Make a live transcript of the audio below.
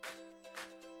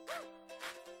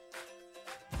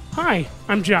Hi,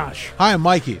 I'm Josh. Hi, I'm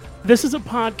Mikey. This is a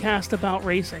podcast about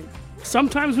racing.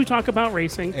 Sometimes we talk about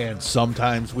racing. And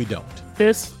sometimes we don't.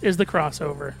 This is the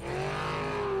crossover.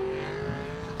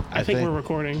 I think we're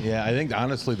recording. Yeah, I think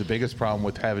honestly the biggest problem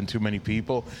with having too many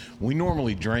people, we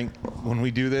normally drink when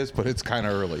we do this, but it's kind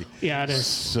of early. Yeah, it is.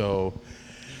 So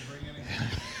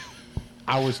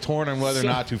I was torn on whether or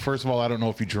not to. First of all, I don't know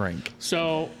if you drink.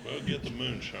 So We'll get the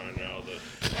moonshine out of the.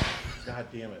 God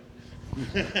damn it.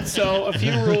 So a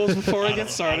few rules before we get I don't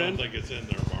started. think it's in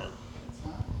there, Mark.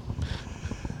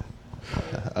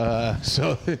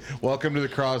 So welcome to the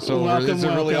crossover. Welcome, This is a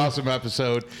really welcome. awesome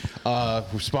episode.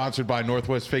 We're sponsored by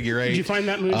Northwest Figure 8. Did you find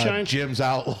that moonshine? Jim's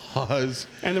Outlaws.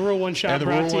 And the Rule 1 shot And the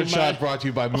brought Rule to 1 you shot by... brought to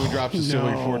you by Moondrop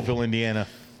Distillery, no. Fortville, Indiana.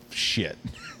 Shit.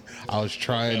 I was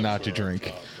trying not to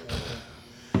drink.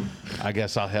 I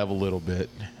guess I'll have a little bit.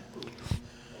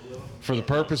 For the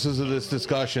purposes of this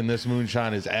discussion, this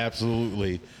moonshine is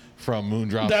absolutely from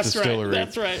Moondrop Distillery. Right,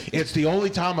 that's right. It's the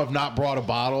only time I've not brought a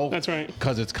bottle. That's right.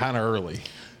 Because it's kind of early.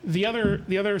 The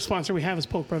other sponsor we have is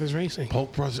Polk Brothers Racing.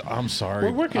 Polk Brothers, I'm sorry.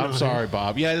 We're working on I'm it. sorry,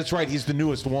 Bob. Yeah, that's right. He's the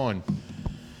newest one.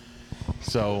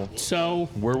 So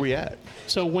where are we at?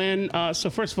 So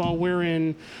first of all, we're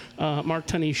in Mark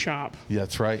Tunny's shop Yeah,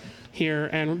 that's right.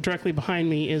 here, and directly behind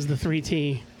me is the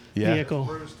 3T vehicle.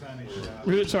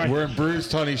 We're in Bruce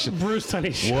Tunny's. Bruce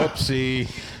Tunny's shop. Whoopsie.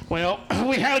 Well,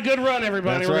 we had a good run,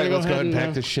 everybody. That's We're right. gonna Let's go ahead and pack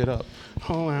and this shit up.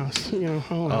 haul out.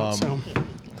 Haul out.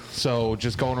 So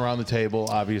just going around the table,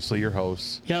 obviously your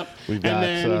hosts. Yep. We've And got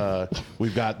then-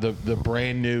 we've got the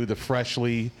brand new, the fresh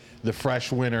winner You from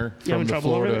having the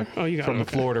trouble over Florida there? Oh, you got from it, the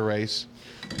okay. Florida race.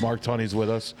 Mark Tunney's with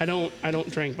us. I don't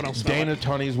drink, but I'll smell Dana it.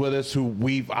 Tunney's with us, who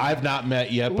I've not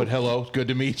met yet, but hello, good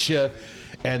to meet you.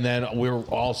 And then we're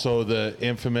also the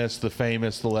infamous, the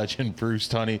famous, the legend, Bruce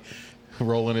Tunney,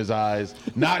 rolling his eyes.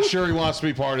 Not sure he wants to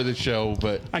be part of the show,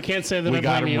 but I can't say that we I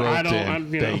got blame him you. I roped don't. in.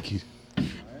 I'm, Thank you.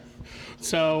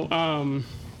 So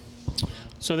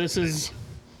this is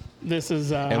And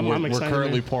I'm we're excited.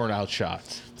 currently pouring out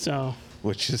shots, So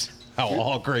which is how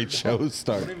all great shows I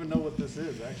start. don't even know what this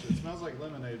is, actually. It smells like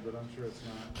lemonade, but I'm sure it's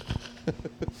not.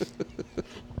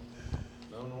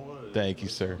 Don't know what it is. Thank you,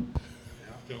 sir.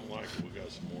 Don't like it. We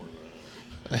got some more of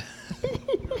that.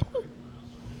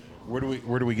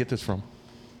 Where do we get this from?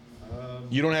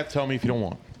 You don't have to tell me if you don't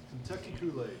want. Kentucky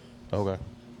Kool-Aid. Okay.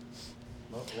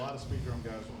 A lot of speed drum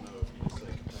guys will know if you just say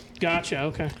Kentucky.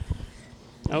 gotcha.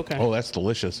 Okay. Oh, that's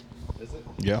delicious. Is it?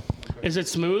 Yeah. Is it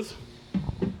smooth?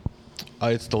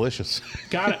 It's delicious.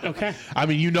 Got it. Okay. I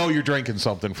mean, you know you're drinking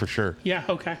something for sure. Yeah.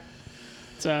 Okay.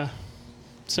 So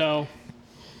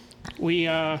we.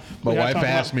 My wife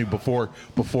asked me before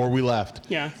we left.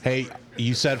 Yeah. Hey,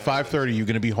 you said 5:30. You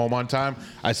going to be home on time?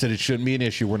 I said it shouldn't be an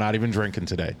issue. We're not even drinking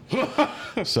today.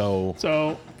 So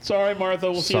So sorry,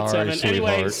 Martha. We'll see you at Sorry, 7.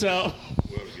 Anyway, sweetheart. so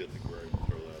We ought to get the grape and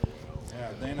throw that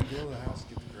away. Yeah, Dana, go to the house,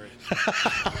 get the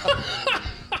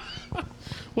grape.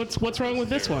 what's wrong with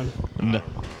this one? no.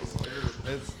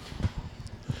 It's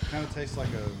kind of tastes like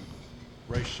a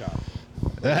race shop.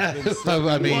 I Well,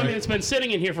 I mean, mean, it's been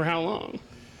sitting in here for how long?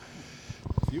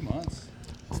 A few months.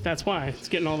 That's why it's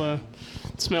getting all the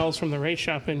smells from the race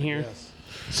shop in here. Yes.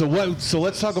 so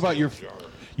let's talk about your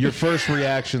first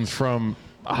reactions from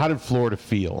how did Florida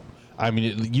feel? I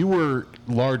mean, you were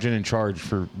large and in charge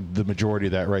for the majority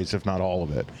of that race, if not all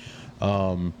of it.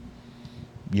 I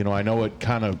know it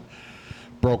kind of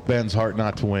broke Ben's heart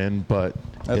not to win, but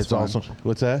That's it's fine. also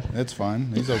what's that? It's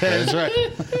fine. He's okay. That's right.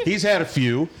 He's had a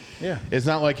few. Yeah. It's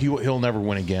not like he'll never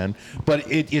win again.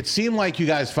 But it seemed like you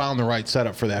guys found the right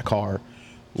setup for that car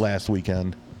last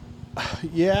weekend.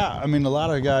 Yeah, I mean, a lot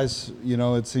of guys,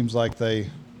 it seems like they,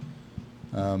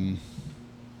 I'll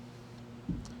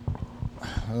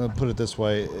put it this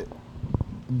way.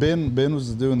 Ben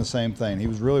was doing the same thing. He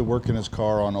was really working his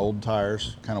car on old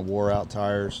tires, kind of wore out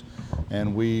tires.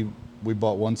 And we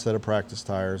bought one set of practice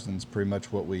tires, and it's pretty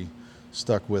much what we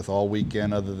stuck with all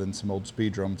weekend, other than some old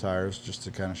speed drum tires just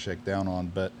to kind of shake down on.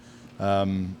 But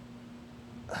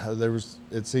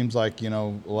it seems like, a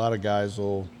lot of guys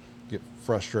will get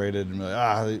frustrated and be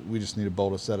like, we just need to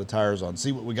bolt a set of tires on,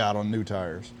 see what we got on new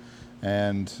tires.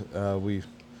 And for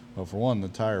one, the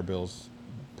tire bill's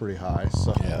pretty high.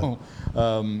 So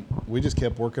we just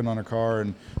kept working on a car,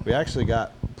 and we actually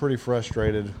got pretty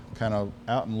frustrated kind of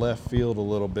out in left field a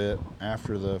little bit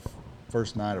after the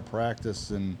first night of practice.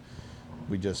 And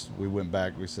we went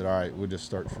back. We said, all right, we'll just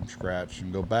start from scratch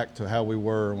and go back to how we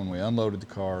were when we unloaded the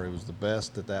car. It was the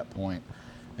best at that point,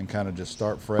 and kind of just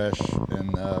start fresh.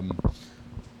 And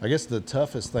I guess the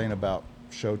toughest thing about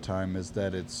Showtime is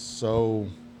that it's so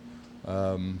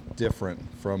different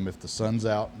from if the sun's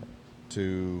out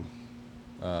to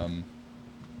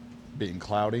being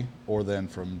cloudy, or then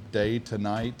from day to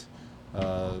night,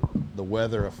 the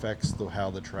weather affects how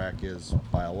the track is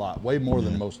by a lot, way more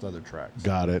than most other tracks.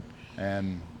 Got it.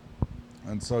 And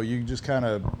so you just kind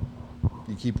of,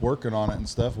 you keep working on it and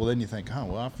stuff. Well, then you think, oh,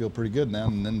 well, I feel pretty good now.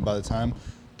 And then by the time,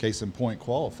 case in point,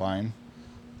 qualifying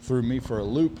threw me for a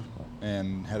loop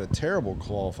and had a terrible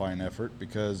qualifying effort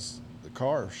because the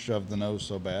car shoved the nose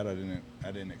so bad I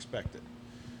didn't expect it.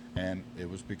 And it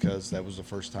was because that was the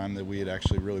first time that we had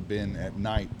actually really been at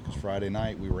night, because Friday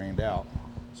night we rained out.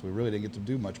 So we really didn't get to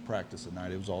do much practice at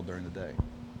night. It was all during the day.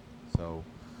 So,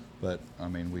 but I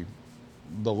mean,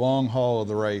 the long haul of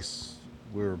the race,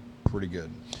 we were pretty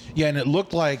good. Yeah, and it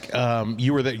looked like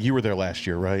you were there last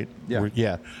year, right? Yeah.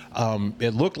 Yeah.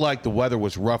 It looked like the weather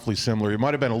was roughly similar. It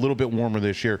might have been a little bit warmer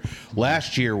this year.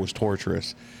 Last year was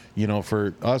torturous. You know,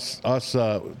 for us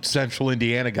Central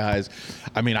Indiana guys,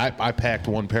 I mean, I packed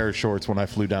one pair of shorts when I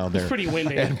flew down there. It's pretty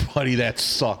windy. And buddy, that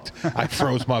sucked. I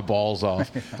froze my balls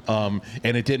off. And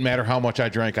it didn't matter how much I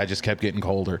drank, I just kept getting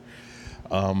colder.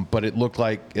 But it looked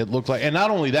like, and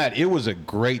not only that, it was a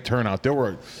great turnout. There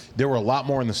were a lot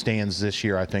more in the stands this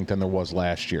year, I think, than there was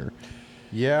last year.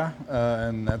 Yeah,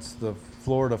 and that's the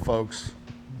Florida folks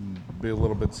be a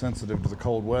little bit sensitive to the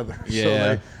cold weather. Yeah.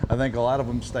 So I think a lot of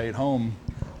them stayed home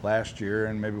last year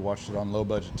and maybe watched it on low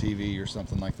budget TV or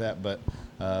something like that. But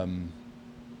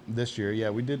this year, yeah,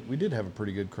 we did have a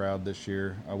pretty good crowd this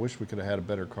year. I wish we could have had a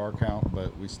better car count,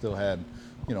 but we still had,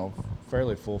 you know,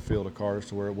 fairly full field of cars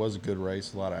to where it was a good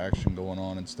race, a lot of action going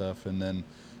on and stuff. And then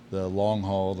the long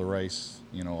haul of the race,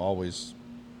 you know, always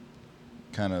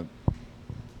kind of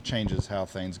changes how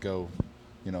things go,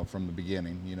 you know, from the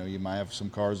beginning. You know, you might have some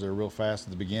cars that are real fast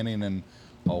at the beginning, and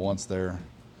once they're,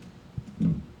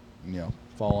 you know,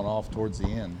 falling off towards the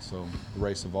end. So the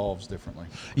race evolves differently.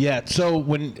 Yeah. So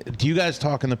do you guys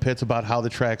talk in the pits about how the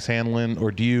track's handling,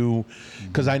 or do you?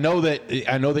 Because I know that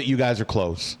you guys are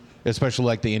close, especially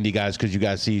like the Indy guys, because you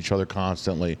guys see each other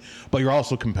constantly. But you're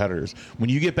also competitors. When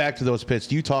you get back to those pits,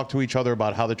 do you talk to each other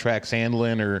about how the track's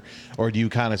handling, or do you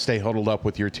kind of stay huddled up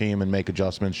with your team and make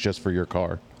adjustments just for your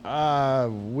car?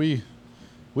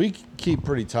 We keep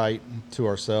pretty tight to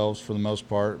ourselves for the most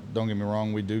part. Don't get me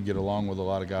wrong, we do get along with a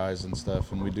lot of guys and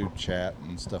stuff, and we do chat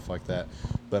and stuff like that.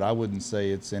 But I wouldn't say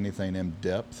it's anything in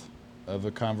depth of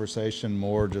a conversation,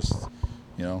 more just,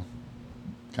 you know,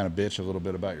 kind of bitch a little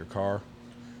bit about your car.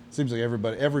 Seems like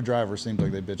every driver seems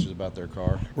like they bitches about their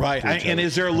car. Right. And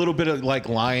is there a little bit of like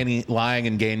lying and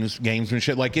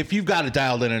gamesmanship? Like if you've got it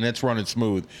dialed in and it's running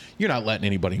smooth, you're not letting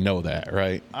anybody know that,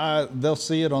 right? They'll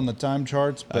see it on the time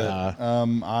charts, but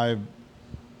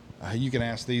you can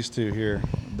ask these two here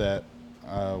that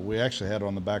we actually had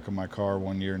on the back of my car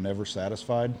one year, never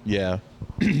satisfied. Yeah.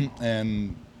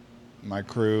 And my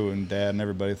crew and dad and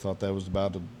everybody thought that was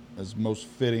about as most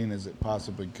fitting as it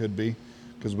possibly could be.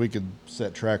 Because we could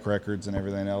set track records and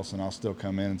everything else, and I'll still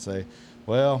come in and say,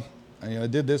 well, you know, I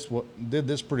did this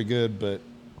pretty good, but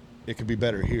it could be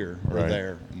better here or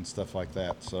there and stuff like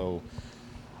that. So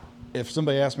if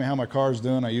somebody asks me how my car's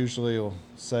doing, I usually will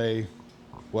say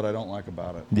what I don't like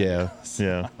about it. Yeah, So,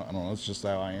 yeah. I don't know. It's just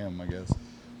how I am, I guess.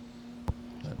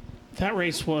 That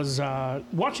race was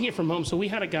watching it from home. So we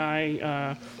had a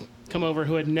guy come over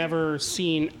who had never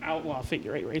seen outlaw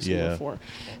figure eight racing before,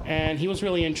 and he was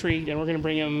really intrigued. And we're going to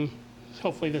bring him.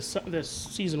 Hopefully this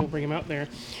season we'll bring him out there.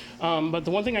 But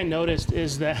the one thing I noticed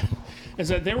is that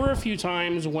there were a few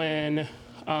times when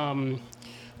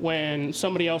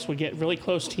somebody else would get really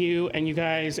close to you, and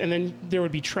then there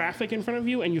would be traffic in front of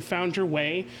you, and you found your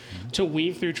way to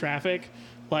weave through traffic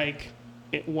like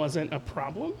it wasn't a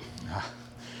problem.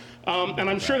 And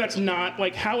I'm sure that's not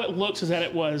like how it looks. Is that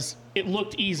it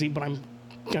looked easy, but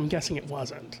I'm guessing it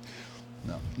wasn't.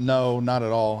 No, not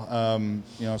at all.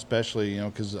 You know, especially, you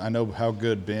know, because I know how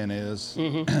good Ben is,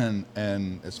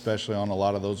 and especially on a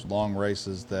lot of those long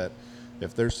races, that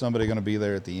if there's somebody going to be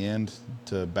there at the end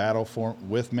to battle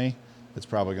with me, it's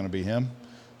probably going to be him.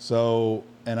 So,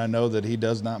 and I know that he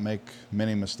does not make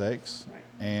many mistakes. Right.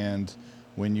 And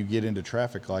when you get into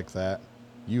traffic like that,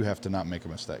 you have to not make a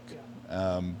mistake.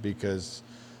 Yeah. Because,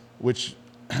 which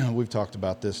we've talked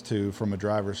about this too, from a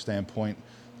driver's standpoint,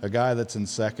 a guy that's in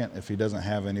second, if he doesn't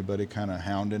have anybody kind of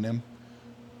hounding him,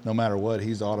 no matter what,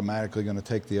 he's automatically going to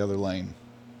take the other lane,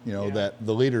 you know, that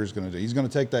the leader is going to do. He's going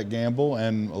to take that gamble,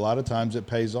 and a lot of times it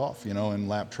pays off, you know, in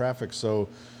lap traffic. So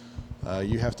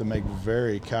you have to make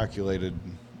very calculated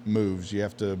moves. You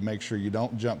have to make sure you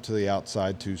don't jump to the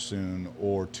outside too soon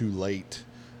or too late,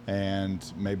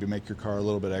 and maybe make your car a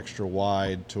little bit extra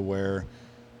wide to where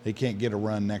they can't get a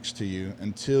run next to you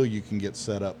until you can get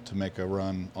set up to make a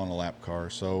run on a lap car.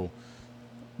 So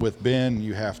with Ben,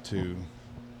 you have to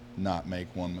not make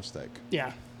one mistake.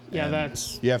 Yeah, And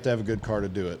that's. You have to have a good car to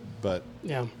do it, but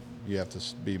Yeah. you have to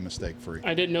be mistake free.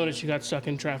 I did notice you got stuck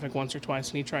in traffic once or twice,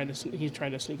 and he tried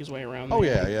to sneak his way around. Oh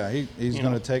there. yeah. He's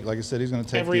going to take, like I said, he's going to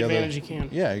take every the other advantage he can.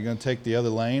 Yeah, you're going to take the other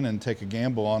lane and take a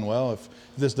gamble on. Well, if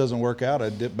this doesn't work out, I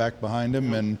dip back behind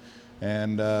him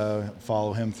and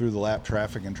follow him through the lap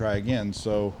traffic and try again.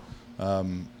 So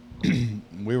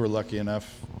we were lucky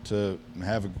enough to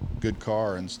have a good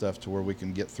car and stuff to where we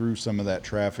can get through some of that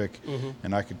traffic,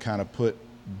 and I could kind of put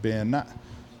Ben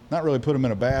not really put him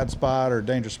in a bad spot or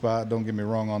dangerous spot, don't get me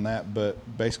wrong on that, but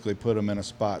basically put him in a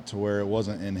spot to where it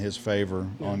wasn't in his favor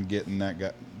on getting that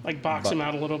guy. Like box him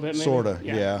out a little bit, maybe? Sort of,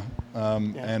 yeah.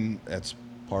 And that's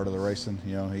part of the racing.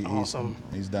 You know, Awesome.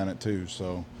 he's done it too.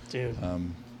 So, Dude.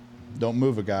 don't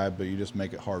move a guy, but you just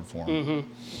make it hard for him.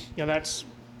 Yeah,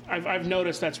 I've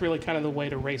noticed that's really kind of the way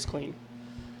to race clean,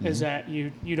 is that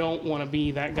you don't want to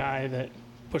be that guy that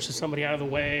pushes somebody out of the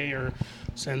way or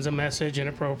sends a message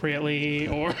inappropriately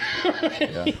or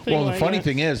Well, the funny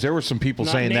thing is, there were some people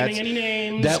Not saying naming any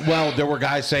names. there were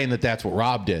guys saying that's what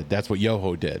Rob did. That's what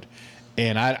Yoho did.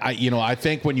 And I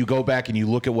think when you go back and you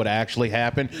look at what actually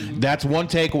happened, that's one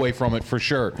takeaway from it for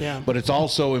sure. Yeah. But it's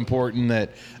also important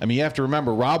that, you have to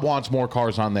remember, Rob wants more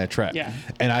cars on that track. Yeah.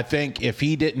 And I think if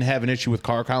he didn't have an issue with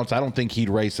car counts, I don't think he'd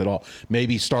race at all.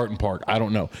 Maybe start and park. I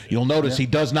don't know. You'll notice he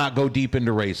does not go deep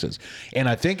into races. And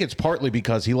I think it's partly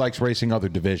because he likes racing other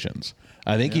divisions.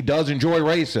 I think he does enjoy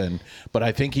racing, but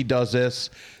I think he does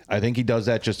this. I think he does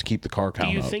that just to keep the car count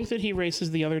up. Do you think that he races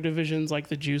the other divisions, like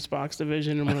the juice box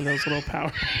division and one of those little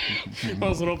power,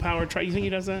 You think he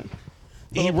does that?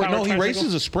 He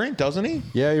races a sprint, doesn't he?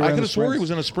 Yeah, he I ran could the have swore he sprints.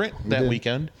 was in a sprint that did.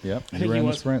 weekend. Yep, I he think he ran the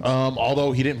was. sprints.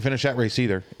 Although he didn't finish that race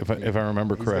either, if I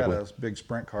remember correctly. He's got a big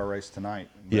sprint car race tonight.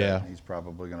 But Yeah. he's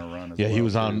probably going to run as Yeah, well. he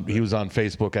was on. too, He was on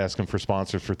Facebook asking for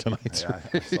sponsors for tonight's Yeah,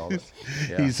 I saw race. that.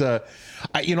 Yeah. He's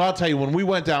I'll tell you, when we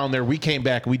went down there, we came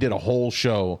back. We did a whole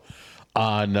show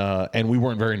on, and we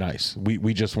weren't very nice.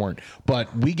 We just weren't.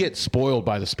 But we get spoiled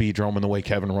by the Speedrome and the way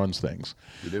Kevin runs things.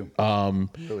 You do.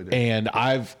 Really do. And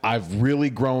I've really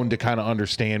grown to kind of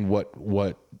understand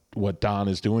what Don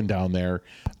is doing down there.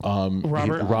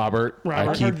 Robert.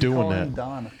 I keep doing that.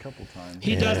 Don a couple times.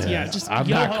 He does, yeah. Just I'm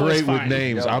Yoho not great is with fine.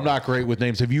 names. I'm not great with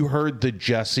names. Have you heard the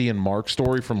Jesse and Mark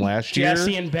story from last year?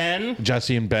 Jesse and Ben.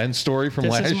 Jesse and Ben story from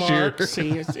This last is Mark. year.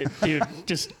 See, dude,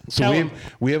 just So tell him.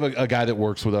 we have a guy that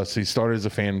works with us. He started as a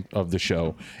fan of the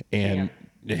show, and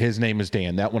his name is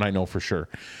Dan. That one I know for sure.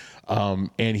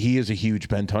 And he is a huge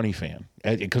Ben Tunny fan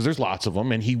because there's lots of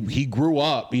them. And he grew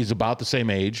up. He's about the same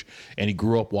age, and he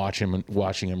grew up watching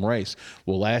him race.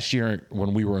 Well, last year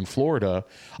when we were in Florida,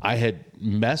 I had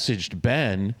messaged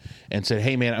Ben and said,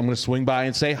 "Hey man, I'm going to swing by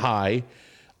and say hi."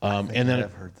 And then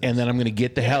I'm going to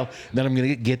get the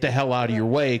hell out of your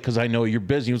way because I know you're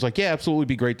busy. He was like, "Yeah, absolutely,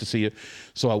 be great to see you."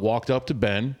 So I walked up to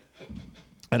Ben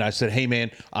and I said, "Hey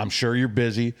man, I'm sure you're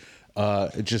busy.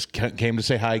 Just came to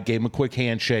say hi," gave him a quick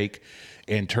handshake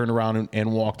and turned around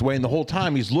and walked away. And the whole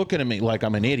time he's looking at me like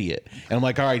I'm an idiot. And I'm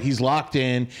like, all right, he's locked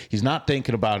in. He's not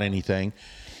thinking about anything.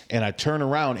 And I turn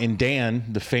around and Dan,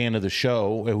 the fan of the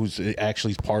show, who's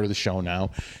actually part of the show now,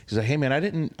 he's like, "Hey man, I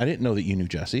didn't know that you knew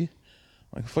Jesse."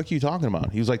 I'm like, "The fuck are you talking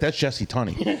about?" He was like, "That's Jesse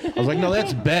Tunny." I was like, "No,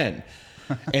 that's Ben."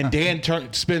 And Dan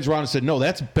spins around and said, "No,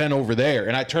 that's Ben over there."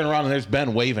 And I turn around and there's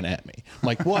Ben waving at me. I'm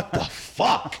like, "What the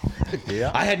fuck?"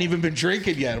 Yeah. I hadn't even been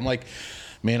drinking yet. I'm like,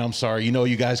 "Man, I'm sorry.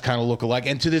 You guys kind of look alike."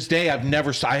 And to this day, I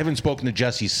haven't spoken to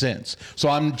Jesse since. So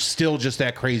I'm still just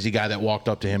that crazy guy that walked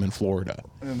up to him in Florida.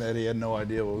 And that he had no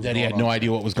idea what was That going he had on. no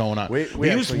idea what was going on. We he was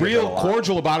actually get real that a lot.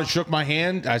 cordial about it, shook my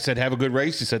hand. I said, "Have a good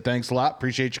race." He said, "Thanks a lot.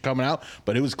 Appreciate you coming out."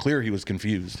 But it was clear he was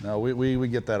confused. No, we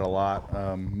get that a lot.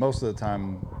 Most of the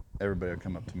time, everybody will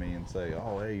come up to me and say,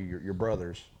 "Oh, hey, you're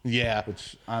brothers." Yeah.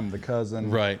 Which I'm the cousin.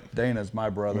 Right. Dana's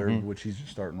my brother, which he's just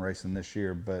starting racing this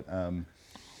year. But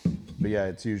yeah,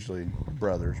 it's usually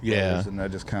brothers. Yeah. And I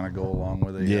just kind of go along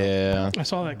with it. Yeah. I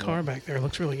saw that car back there. It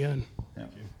looks really good. Yeah.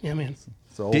 Yeah, man.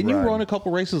 It's a old Didn't you ride. run a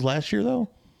couple races last year, though?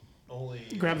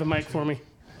 Grab the mic for me.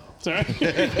 Sorry.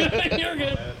 You're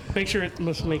good. Make sure it's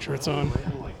on.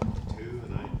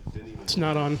 It's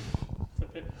not on.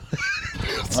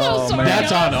 Oh, man.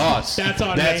 That's on us. That's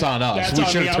on That's me. on us. That's We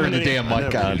on should me. have I'm turned the an damn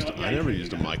mic on. I never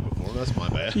used a mic before. That's my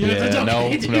bad. Yeah, that's Yeah,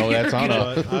 okay. no, that's on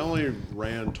us. But I only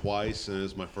ran twice, and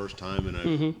it's my first time,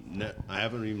 and I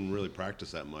haven't even really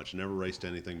practiced that much. Never raced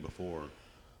anything before,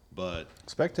 but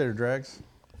Spectator drags.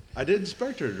 I did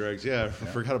spectator drags. Yeah, I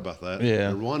forgot about that. Yeah.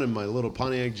 I won in my little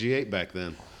Pontiac G8 back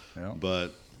then. Yeah. But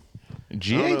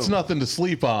G8's nothing to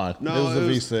sleep on. no, It was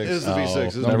the V6. It was the V6. It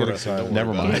was don't the get V6. excited. Don't worry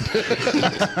Never about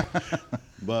it. mind.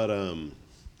 But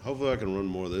hopefully I can run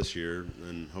more this year,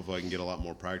 and hopefully I can get a lot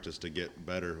more practice to get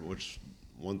better. Which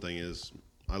one thing is,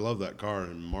 I love that car,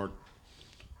 and Mark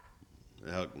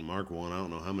won I don't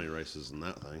know how many races in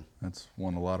that thing. That's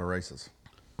won a lot of races.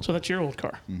 So that's your old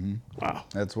car. Mm-hmm. Wow.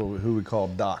 That's who we call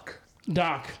Doc.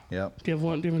 Doc. Yep. Do you have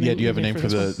one? Do you have a name for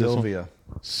this the one? Sylvia.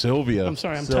 Sylvia. I'm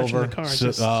sorry, I'm Silver. touching the car.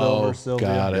 Silver Sylvia.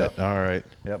 Got it. Yep. All right.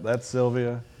 Yep, that's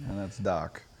Sylvia, and that's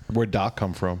Doc. Where'd Doc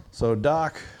come from? So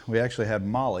Doc, we actually had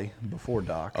Molly before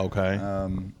Doc. Okay.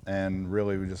 And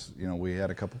really, we just, we had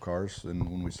a couple cars, and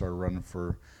when we started running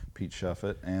for Pete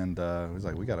Shuffett, and it was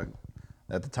like,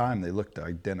 at the time, they looked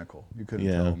identical. You couldn't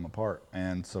tell them apart.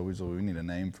 And so we said, we need a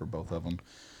name for both of them.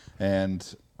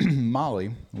 And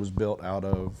Molly was built out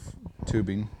of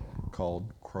tubing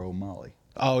called Crow Molly.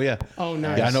 Oh, yeah. Oh,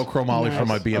 nice. Yeah, I know Crow Molly from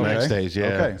my BMX days, yeah.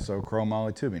 Okay, so Crow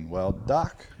Molly tubing. Well,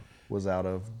 Doc was out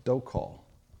of Dokal.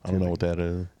 I don't know what that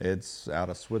is. It's out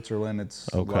of Switzerland.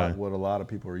 It's Okay. what a lot of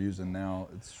people are using now.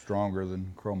 It's stronger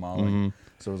than Crow Molly.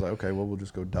 So it was like, okay, well, we'll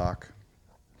just go Doc.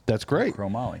 That's great. Crow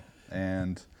Molly.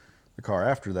 And the car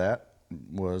after that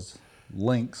was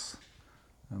Lynx,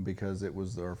 because it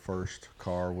was our first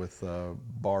car with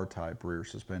bar type rear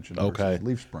suspension versus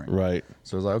leaf spring. Right.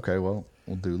 So it was like, okay, well,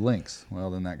 we'll do Lynx.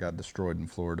 Well, then that got destroyed in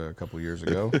Florida a couple of years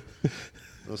ago.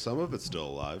 Well, some of it's still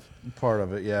alive. Part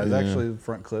of it, yeah. It's actually, the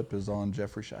front clip is on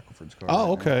Jeffrey Shackelford's car.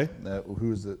 Oh, okay.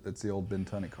 It's the old Ben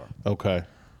Tunny car. Okay.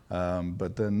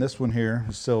 But then this one here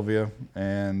is Sylvia,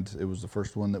 and it was the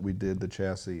first one that we did the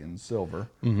chassis in silver.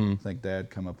 I think Dad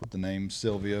come up with the name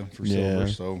Sylvia for silver,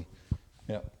 so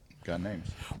yeah, got names.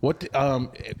 What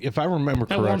if I remember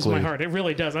That correctly? warms my heart. It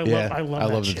really does. I love that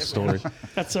the shit, story. man.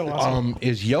 That's so awesome.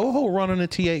 Is Yoho running a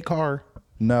T8 car?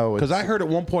 No, Because I heard at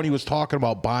one point he was talking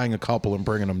about buying a couple and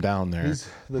bringing them down there.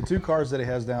 The two cars that he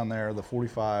has down there, the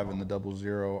 45 and the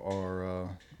 00, are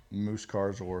Moose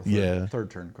cars or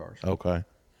third turn cars. Okay.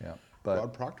 Yeah, but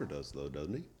Rod Proctor does, though,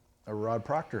 doesn't he? Rod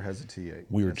Proctor has a T8.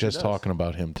 We were Yes, just he does. talking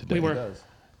about him today. We were. He does.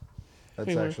 That's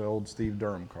We were. actually old Steve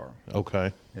Durham car.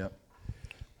 Okay. Yep.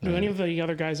 Do any of the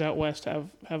other guys out west have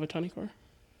a Tunny car?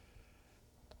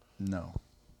 No,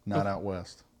 not out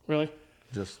west. Really?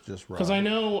 Just Rod. Because I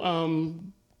know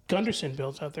Gunderson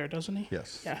builds out there, doesn't he?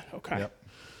 Yes. Yeah. Okay. Yep.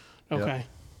 Okay. Yep.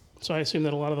 So I assume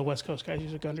that a lot of the West Coast guys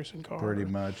use a Gunderson car. Pretty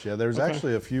much, yeah. There's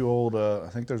actually a few old. I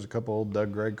think there's a couple old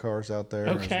Doug Gregg cars out there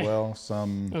as well.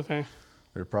 Some. Okay.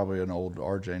 There's probably an old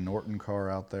R.J. Norton car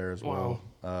out there as well.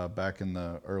 Back in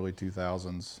the early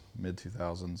 2000s, mid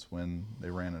 2000s, when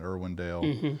they ran at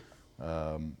Irwindale.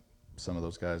 Some of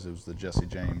those guys, it was the Jesse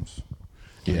James.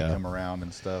 Come around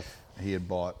and stuff. He had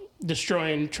bought.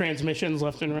 Destroying transmissions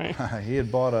left and right. He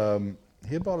had bought an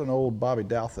old Bobby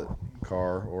Douthit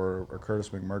car or a Curtis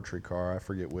McMurtry car, I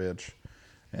forget which.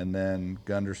 And then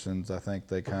Gunderson's, I think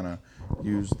they kind of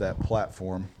used that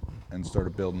platform and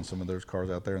started building some of those cars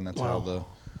out there, and that's how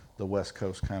the West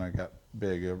Coast kind of got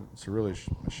big. It's really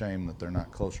a shame that they're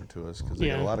not closer to us because they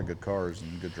got a lot of good cars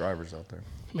and good drivers out there.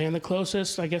 Man, the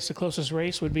closest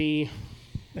race would be,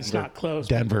 it's not close.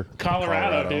 Denver.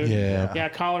 Colorado, dude. Yeah,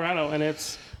 Colorado. And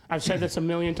I've said this a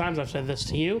million times. I've said this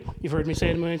to you. You've heard me say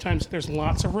it a million times. There's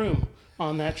lots of room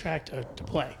on that track to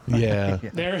play. Yeah.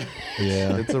 There.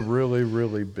 Yeah. It's a really,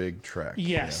 really big track.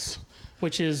 Yes.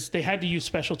 Which is, they had to use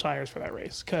special tires for that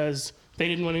race because they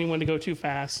didn't want anyone to go too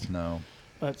fast. No.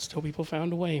 But still, people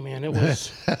found a way, man. It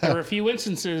was, there were a few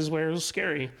instances where it was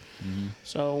scary.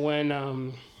 So when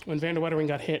Van der Wettering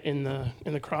got hit in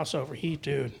the crossover,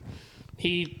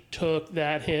 he took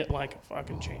that hit like a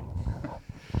fucking champ.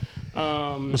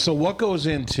 So what goes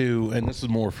into, and this is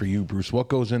more for you, Bruce, what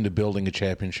goes into building a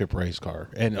championship race car?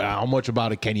 And how much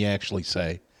about it can you actually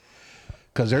say?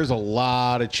 Because there's a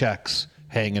lot of checks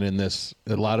hanging in this,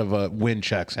 a lot of win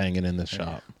checks hanging in this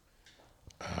shop.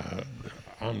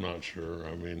 I'm not sure.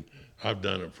 I mean, I've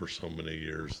done it for so many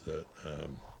years that,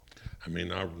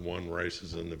 I've won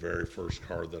races in the very first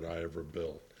car that I ever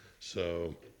built.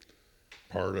 So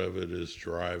part of it is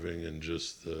driving and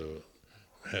just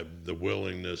have the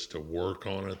willingness to work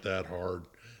on it that hard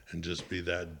and just be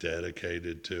that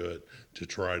dedicated to it to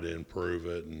try to improve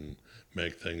it and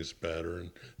make things better.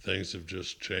 And things have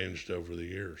just changed over the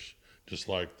years, just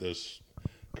like this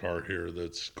car here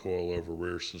that's coil over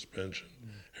rear suspension.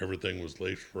 Everything was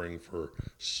leaf spring for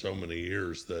so many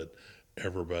years that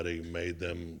everybody made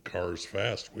them cars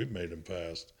fast. We've made them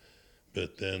fast.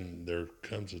 But then there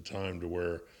comes a time to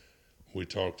where we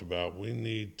talked about we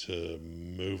need to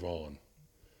move on.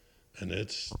 And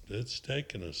it's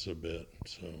taken us a bit.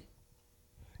 So,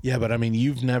 yeah, but I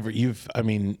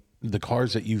mean, the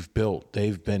cars that you've built,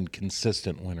 they've been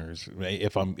consistent winners.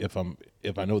 If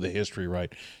I know the history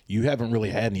right, you haven't really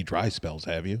had any dry spells,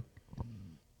 have you?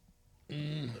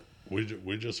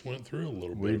 We just went through a little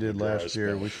bit. We did of a dry last year.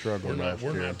 spell. We struggled last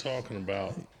year. We're not talking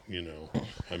about,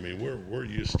 I mean, we're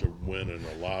used to winning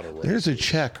a lot of races. There's a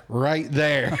check right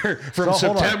there from So,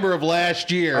 hold September of last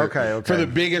year Okay. for the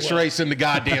biggest race in the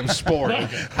goddamn sport.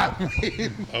 I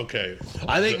mean, Okay.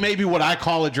 I think maybe what I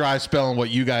call a dry spell and what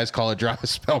you guys call a dry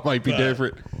spell might be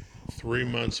different. 3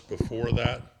 months before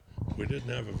that, we didn't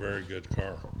have a very good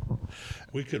car.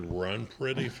 We could run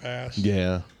pretty fast.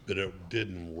 Yeah. But it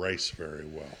didn't race very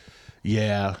well.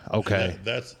 Yeah. Okay.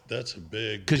 That's a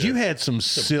big. Because you had some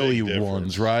silly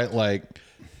ones, right? Like,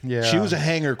 Yeah. she was a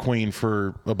hanger queen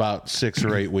for about 6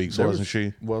 or 8 weeks, wasn't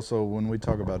she? Well, so when we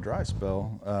talk about dry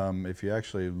spell, if you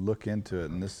actually look into it,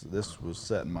 and this was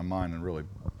set in my mind and really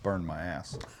burned my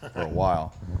ass for a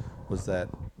while, was that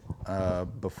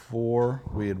before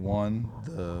we had won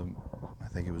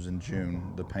I think it was in June,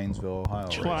 the Painesville, Ohio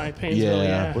July, race. Painesville,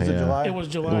 yeah. Was it July? It was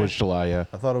July. It was July, yeah.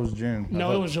 I thought it was June.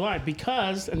 No, it was July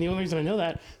because, and the only reason I know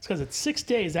that is because it's 6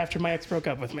 days after my ex broke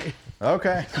up with me.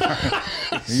 Okay.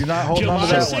 You're not holding on to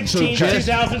July that one. 16th,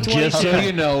 2022. Just so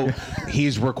you know,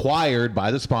 he's required by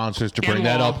the sponsors to bring In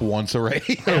that law. up once a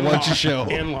race or once a show.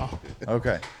 In law.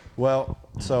 Okay. Well,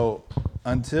 so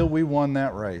until we won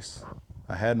that race,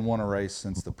 I hadn't won a race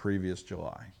since the previous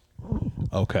July.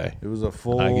 Okay. It was a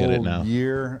full I get it now.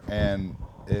 year, and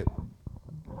it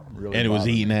really And it was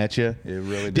bothered me. eating at you? It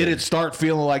really Did it start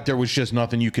feeling like there was just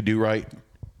nothing you could do right?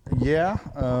 Yeah.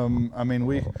 I mean,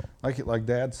 we like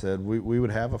Dad said, we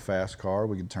would have a fast car.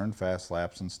 We could turn fast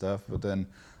laps and stuff, but then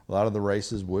a lot of the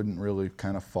races wouldn't really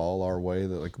kind of fall our way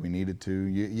that like we needed to.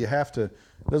 You have to.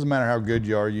 It doesn't matter how good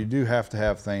you are. You do have to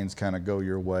have things kind of go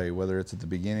your way, whether it's at the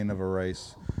beginning of a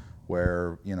race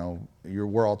where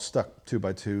we're all stuck 2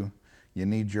 by 2. You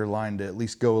need your line to at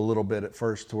least go a little bit at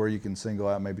first to where you can single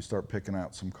out, maybe start picking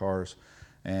out some cars,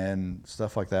 and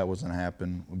stuff like that wasn't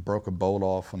happening. We broke a bolt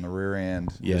off on the rear end.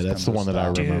 Yeah, Just that's come the to one that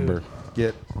I stop. remember.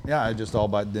 I just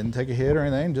didn't take a hit or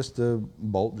anything. Just the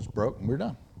bolt just broke and we're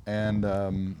done. And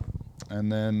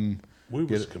then We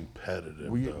was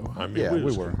competitive, though. I mean, yeah, we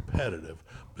was we were. competitive,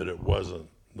 but it wasn't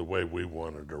the way we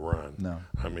wanted to run. No.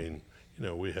 I mean,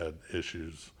 we had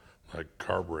issues like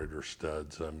carburetor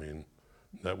studs. I mean,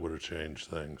 that would have changed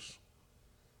things.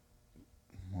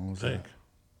 what was Think. that?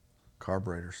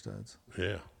 Carburetor studs.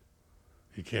 Yeah.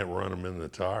 You can't run them in the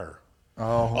tire.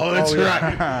 Oh, that's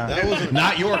right. That was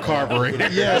Not your carburetor.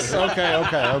 Yes. Okay.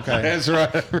 That's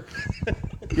right.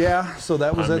 Yeah. So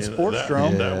that was at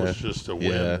Sportstrom. That was just a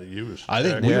win. Yeah. That you was I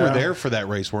think checked. we were Yeah. there for that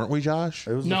race, weren't we, Josh?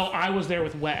 It was No, I was there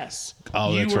with Wes.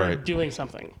 Oh, you that's were right. doing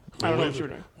something. I don't know what you were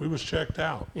doing. We was checked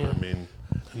out. Yeah. I mean,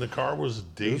 and the car was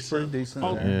it was pretty decent. decent.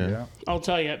 Oh, there. Yeah. I'll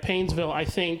tell you, at Painesville, I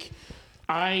think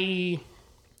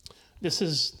this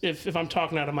is, if I'm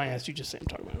talking out of my ass, you just say I'm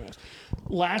talking out of my ass.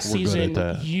 Last We're good season, at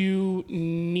that. you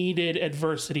needed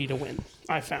adversity to win,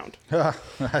 I found. I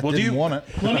didn't want it.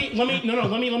 Let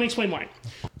me explain why.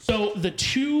 So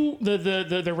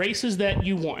the races that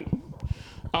you won,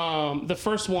 the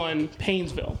first one,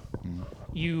 Painesville,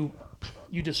 you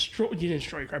didn't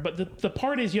destroy your car, but the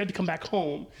part is you had to come back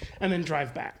home and then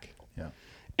drive back. Yeah.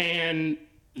 And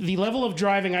the level of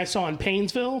driving I saw in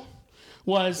Painesville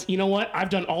was, you know what?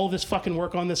 I've done all this fucking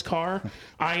work on this car.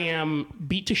 I am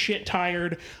beat to shit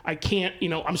tired. I can't,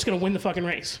 I'm just going to win the fucking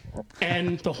race.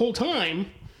 And the whole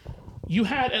time, you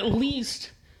had at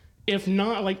least, if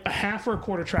not like a half or a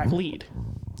quarter track lead.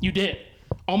 You did.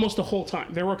 Almost the whole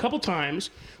time. There were a couple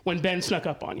times when Ben snuck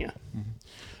up on you.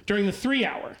 During the 3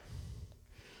 hour,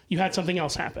 you had something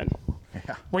else happen.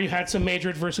 Yeah. Where you had some major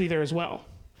adversity there as well.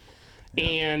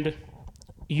 And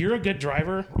you're a good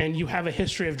driver and you have a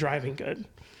history of driving good.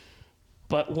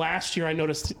 But last year I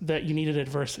noticed that you needed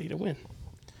adversity to win.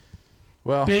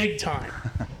 Well, Big time.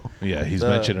 Yeah, he's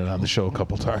mentioned it on the show a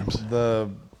couple times. the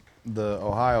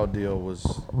Ohio deal was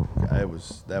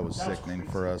sickening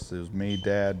for us. It was me,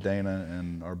 Dad, Dana,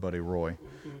 and our buddy Roy.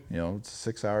 It's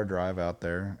a 6-hour drive out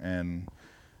there, and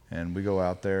we go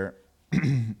out there,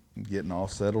 getting all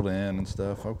settled in and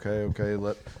stuff. Okay,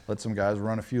 let some guys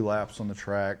run a few laps on the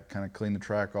track, kind of clean the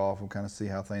track off. We'll kind of see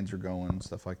how things are going and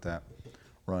stuff like that.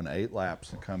 Run 8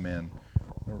 laps and come in.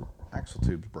 The axle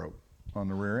tubes broke on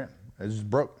the rear end. It just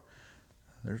broke.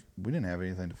 We didn't have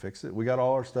anything to fix it. We got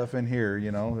all our stuff in here.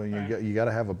 You got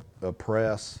to have a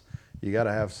press. You got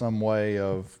to have some way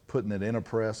of putting it in a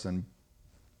press and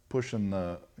pushing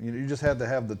you just had to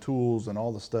have the tools and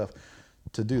all the stuff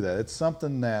to do that. It's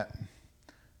something that,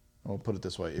 I'll put it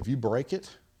this way, if you break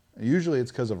it, usually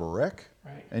it's because of a wreck,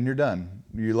 Right. and you're done.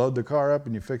 You load the car up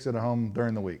and you fix it at home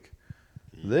during the week.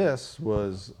 This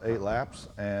was 8 laps,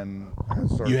 and I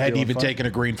started You hadn't feeling even fun. taken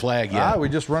a green flag yet. We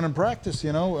just run in practice,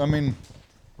 I mean,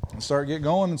 start get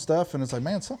going and stuff, and it's like,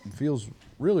 man, something feels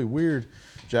really weird.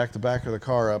 Jack the back of the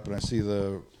car up, and I see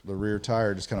the rear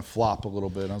tire just kind of flop a little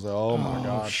bit. And I was like, oh my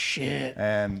god, shit!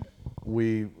 And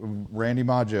Randy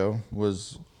Maggio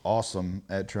was awesome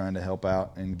at trying to help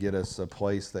out and get us a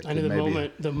place that I knew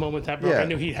the moment that broke, I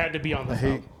knew he had to be on the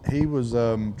phone. He was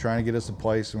trying to get us a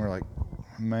place, and we're like,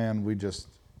 man, we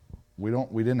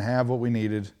didn't have what we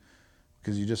needed.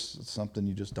 Because it's something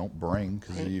you just don't bring.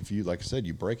 Because if you, like I said,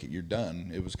 you break it, you're done.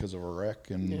 It was because of a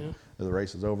wreck, and the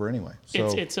race is over anyway.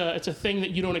 So it's a thing that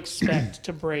you don't expect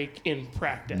to break in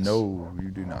practice. No, you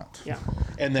do not. Yeah.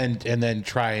 And then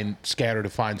try and scatter to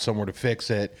find somewhere to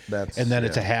fix it.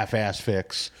 It's a half-ass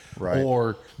fix. Right.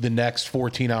 Or the next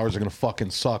 14 hours are going to fucking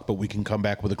suck, but we can come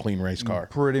back with a clean race car.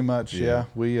 Pretty much, yeah.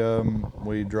 We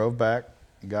drove back,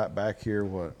 got back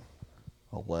here,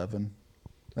 11?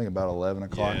 I think about 11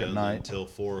 o'clock at night. Until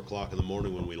 4 o'clock in the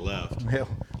morning when we left. Yeah,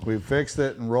 we fixed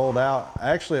it and rolled out.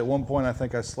 Actually, at one point, I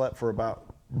think I slept for about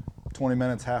 20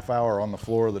 minutes, half hour on the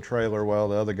floor of the trailer while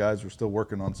the other guys were still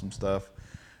working on some stuff.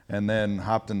 And then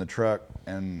hopped in the truck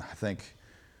and I think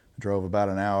drove about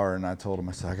an hour, and I told him,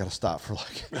 I said, I got to stop for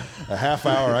like a half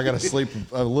hour. I got to sleep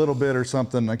a little bit or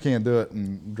something. I can't do it.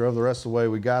 And drove the rest of the way.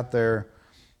 We got there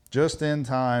just in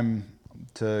time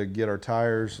to get our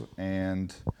tires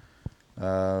and...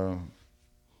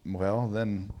 well,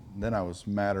 then I was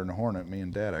madder than a hornet. Me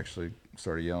and Dad actually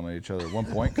started yelling at each other at one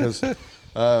point because it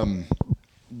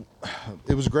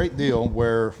was a great deal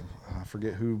where I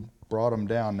forget who brought them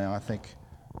down now. I think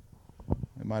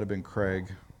it might have been Craig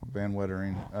Van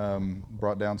Wettering,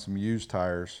 brought down some used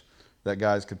tires that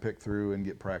guys could pick through and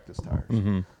get practice tires.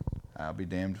 Mm-hmm. I'll be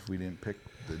damned if we didn't pick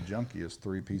the junkiest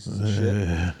 3 pieces of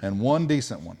shit and one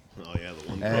decent one. Oh yeah, the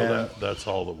one. Well, that's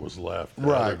all that was left. The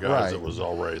Right, other guys right. that was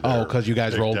already there. Oh, because you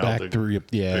guys rolled back through.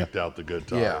 Picked out the good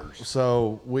tires. Yeah.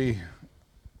 So we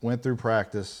went through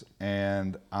practice,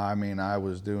 and I mean, I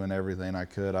was doing everything I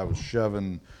could. I was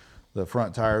shoving the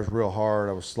front tires real hard.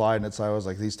 I was sliding it, so I was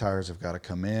like, these tires have got to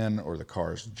come in, or the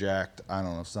car's jacked. I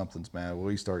don't know, something's bad. Well,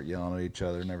 we started yelling at each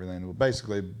other and everything. It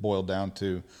basically boiled down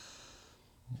to,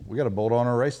 we got to bolt on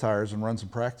our race tires and run some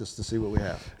practice to see what we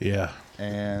have. Yeah.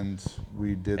 And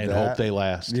we did that. And hope they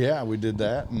last. Yeah, we did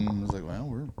that, and I was like,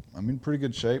 well, I'm in pretty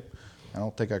good shape. I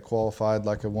don't think I qualified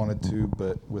like I wanted to,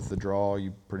 but with the draw,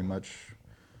 we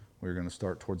were going to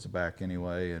start towards the back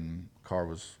anyway, and car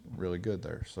was really good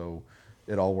there. So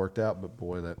it all worked out, but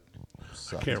boy, that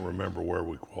sucked. I can't remember where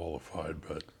we qualified,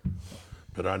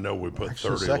 but I know we put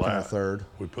Actually, 30 second or laps. third.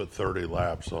 We put 30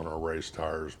 laps on our race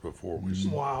tires before we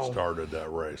started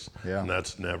that race. Yeah. And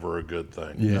that's never a good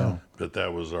thing. Yeah. But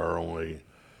that was our only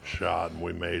shot, and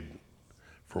we made,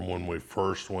 from when we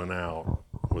first went out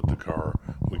with the car,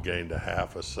 we gained a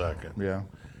half a second. Yeah.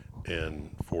 In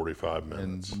 45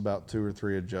 minutes. And about 2 or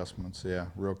 3 adjustments, yeah,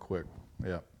 real quick,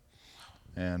 yeah.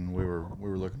 And we were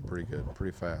looking pretty good,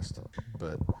 pretty fast.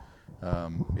 But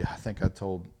yeah, I think I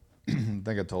told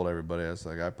everybody, I was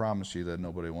like, I promise you that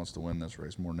nobody wants to win this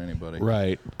race more than anybody.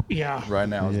 Right. Yeah. Right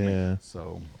now is Yeah. me.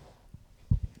 So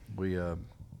we were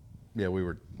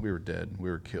dead.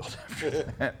 We were killed after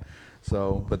that.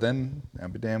 So, but then I'll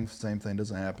be damned if the same thing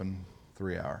doesn't happen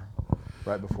 3 hour,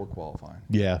 right before qualifying.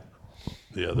 Yeah.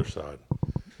 The other side.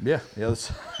 Yeah, the other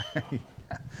side.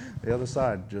 The other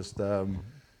side. Just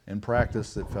in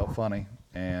practice, it felt funny,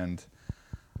 and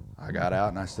I got out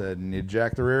and I said, "You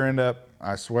jack the rear end up.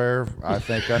 I swear, I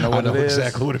think I know what it is."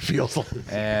 exactly what it feels like.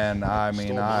 And I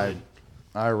mean, I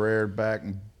reared back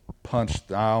and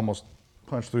punched. I almost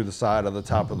punched through the side of the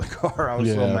top of the car. I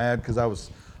was so mad because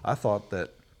I thought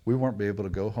that we weren't be able to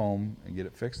go home and get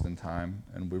it fixed in time,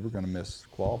 and we were going to miss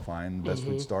qualifying. The best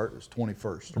we'd start was 21st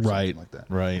or something like that.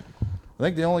 Right. I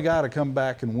think the only guy to come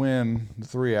back and win the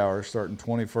 3 hours starting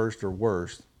 21st or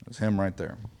worse was him right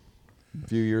there. A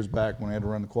few years back when he had to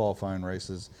run the qualifying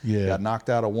races, got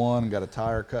knocked out of one, got a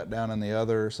tire cut down in the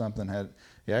other or something. I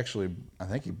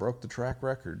think he broke the track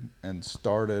record and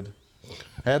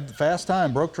had the fast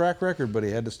time, broke track record, but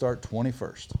he had to start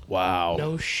 21st. Wow.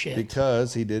 No shit.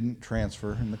 Because he didn't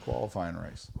transfer in the qualifying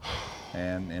race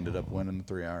and ended up winning the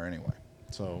 3 hour anyway.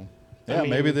 So, yeah,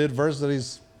 maybe the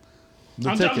adversity's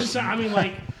the ticket. I'm just, I mean,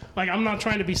 like I'm not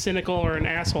trying to be cynical or an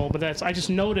asshole, but I just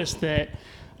noticed that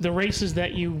the races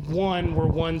that you won were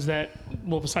ones that,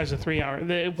 well, besides the 3 hour,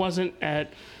 it wasn't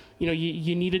at,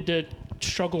 you needed to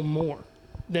struggle more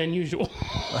than usual.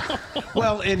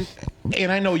 Well,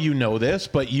 and I know you know this,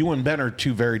 but you and Ben are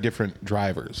two very different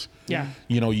drivers. Yeah.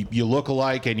 You know, you look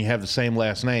alike and you have the same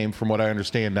last name. From what I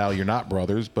understand now, you're not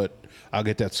brothers, but I'll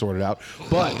get that sorted out.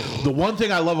 But the one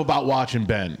thing I love about watching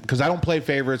Ben, because I don't play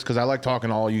favorites, because I like talking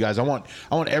to all you guys. I want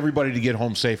everybody to get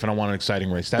home safe, and I want an exciting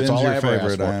race. That's Ben's all your I ever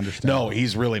favorite, ask for. I understand. No,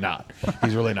 he's really not.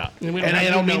 He's really not. And we and don't I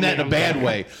have don't you mean know that in a him. bad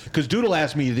way, because Doodle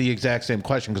asked me the exact same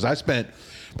question, because I spent,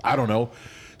 I don't know,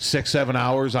 6-7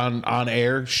 hours on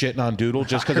air shitting on Doodle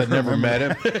just because I'd never met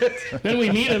him. Then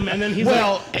we meet him, and then he's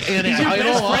Well, like, and he's your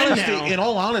best friend now. in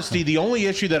all honesty, the only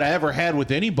issue that I ever had with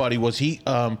anybody was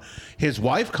his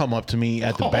wife come up to me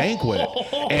at the banquet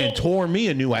and tore me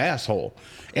a new asshole,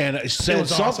 and said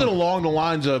something awesome. along the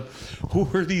lines of, "Who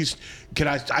are these?" Can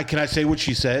I say what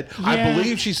she said? Yeah. I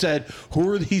believe she said,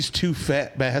 "Who are these two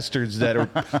fat bastards that are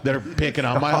picking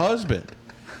on my husband?"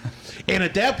 And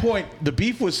at that point, the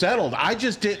beef was settled. I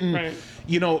just didn't, Right.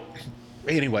 you know.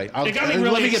 Anyway, It got me really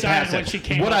let me get excited past when it. she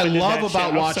came What up I and did love that about shit. I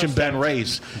was watching so Ben stoked.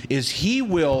 race is he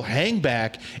will hang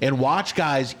back and watch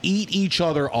guys eat each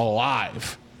other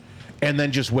alive, and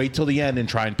then just wait till the end and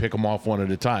try and pick them off one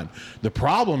at a time. The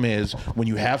problem is when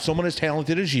you have someone as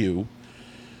talented as you,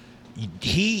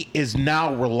 he is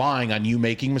now relying on you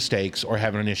making mistakes or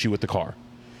having an issue with the car.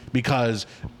 Because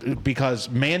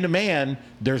man to man,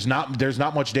 there's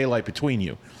not much daylight between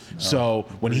you. So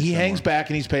when he hangs back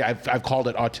and he's I've called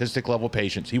it autistic level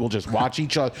patience. He will just watch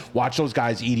those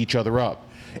guys eat each other up,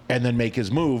 and then make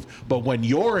his move. But when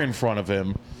you're in front of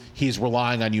him, he's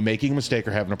relying on you making a mistake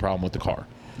or having a problem with the car.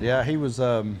 Yeah, he was.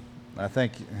 I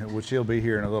think, which he'll be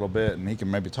here in a little bit, and he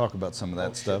can maybe talk about some of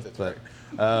that stuff. But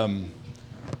I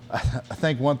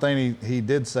think one thing he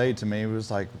did say to me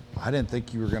was like, "I didn't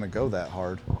think you were going to go that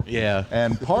hard." Yeah.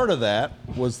 And part of that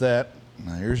was that,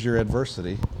 now here's your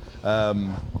adversity. I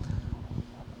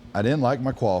didn't like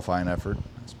my qualifying effort.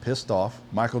 I was pissed off.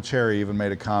 Michael Cherry even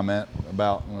made a comment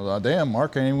about, damn,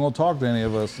 Mark ain't even going to talk to any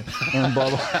of us. And blah,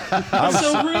 blah. That's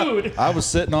so rude. I was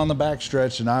sitting on the back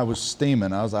stretch and I was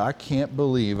steaming. I was like, I can't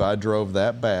believe I drove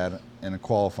that bad in a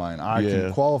qualifying. I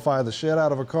can qualify the shit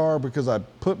out of a car because I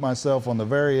put myself on the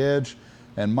very edge,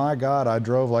 and my God, I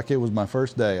drove like it was my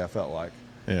first day, I felt like.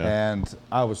 Yeah. And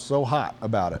I was so hot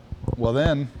about it. Well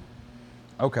then,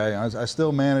 okay, I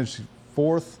still managed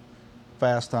fourth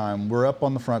fast time. We're up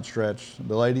on the front stretch.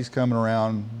 The lady's coming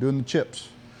around doing the chips.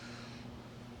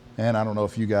 And I don't know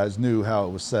if you guys knew how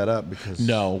it was set up because...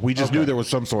 No, we just knew there was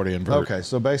some sort of invert. Okay,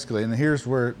 so basically, and here's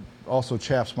where it also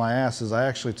chaps my ass, is I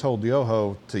actually told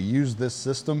Yoho to use this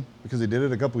system because he did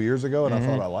it a couple years ago and I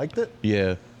thought I liked it.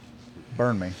 Yeah.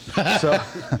 Burn me. So,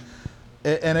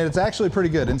 and it's actually pretty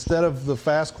good. Instead of the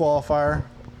fast qualifier,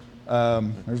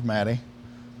 there's Maddie.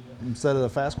 Instead of the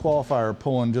fast qualifier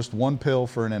pulling just one pill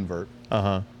for an invert,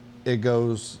 it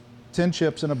goes 10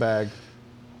 chips in a bag,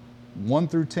 1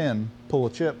 through 10, pull a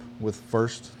chip with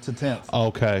first to 10th.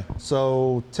 Okay.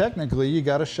 So technically you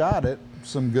got a shot at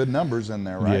some good numbers in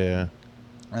there, right? Yeah.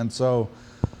 And so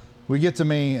we get to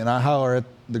me and I holler at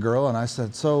the girl and I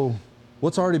said, so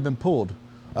what's already been pulled?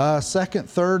 Second,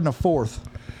 third, and a fourth.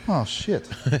 Oh, shit.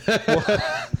 Well,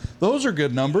 those are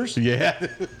good numbers. Yeah.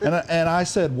 And I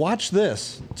said, watch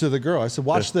this to the girl. I said,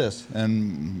 watch this.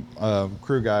 And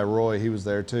crew guy, Roy, he was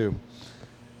there too.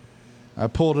 I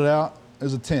pulled it out. It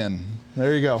was a 10.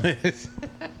 There you go.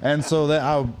 And so that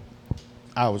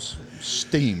I was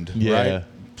steamed, right?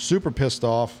 Super pissed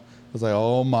off. I was like,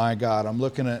 oh my God. I'm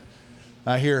looking at,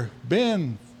 I hear,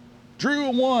 Ben, Drew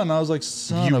 1. I was like,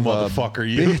 son You of motherfucker, a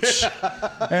you.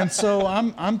 bitch. And so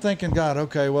I'm thinking, God,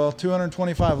 okay, well,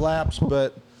 225 laps,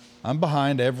 but I'm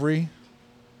behind every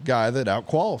guy that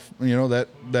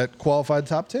that qualified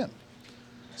top 10.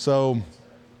 So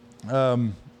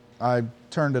I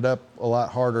turned it up a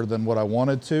lot harder than what I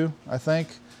wanted to, I think,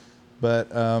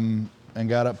 but and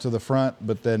got up to the front.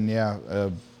 But then,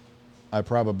 I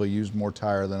probably used more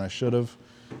tire than I should have,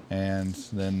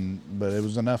 but it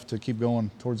was enough to keep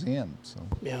going towards the end. So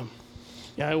Yeah,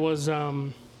 it was.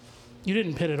 You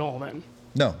didn't pit at all then.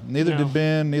 no, neither No. did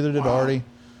Ben, neither did Artie.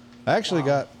 I actually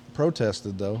got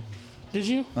protested though. Did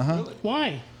you? Really?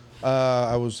 Why?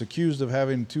 I was accused of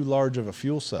having too large of a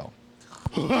fuel cell.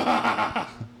 Yeah.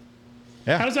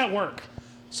 How does that work?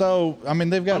 So, I mean,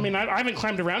 they've got... I mean, I haven't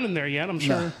climbed around in there yet, I'm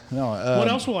sure. No. What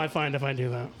else will I find if I do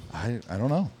that? I don't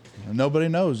know. Nobody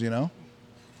knows,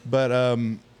 But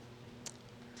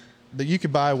you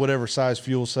could buy whatever size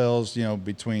fuel cells,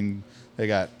 between... They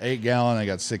got 8 gallon, they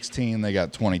got 16, they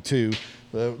got 22.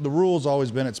 The rule's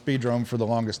always been at Speedrome for the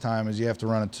longest time is you have to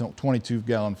run a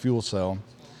 22-gallon fuel cell.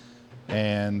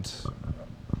 And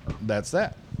that's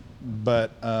that.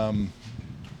 But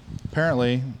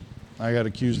apparently... I got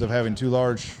accused of having too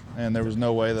large, and there was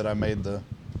no way that I made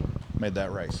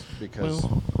that race because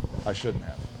I shouldn't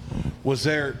have. Was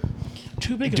there?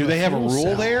 Too big. Do they have a rule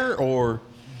cell. there, or?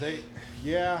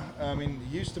 Yeah. I mean,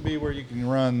 it used to be where you can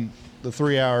run the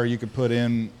 3 hour. You could put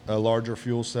in a larger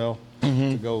fuel cell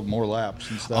to go more laps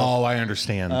and stuff. Oh, I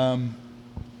understand. And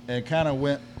it kind of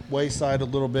went wayside a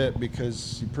little bit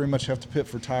because you pretty much have to pit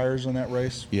for tires in that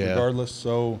race, regardless.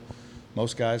 So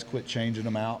most guys quit changing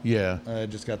them out. Yeah.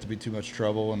 It just got to be too much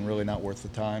trouble and really not worth the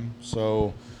time.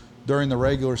 So during the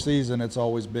regular season, it's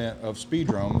always been, of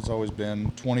Speedrome, it's always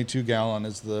been 22 gallon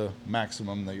is the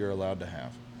maximum that you're allowed to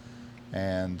have.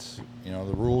 And, you know,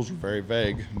 the rules were very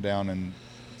vague down in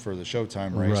for the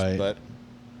Showtime race, Right. but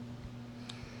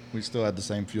we still had the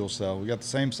same fuel cell. We got the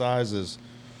same size as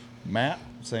Matt,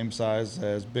 same size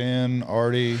as Ben,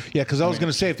 Artie. Yeah, because I was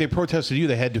going to say, if they protested you,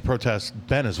 they had to protest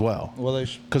Ben as well. Well, they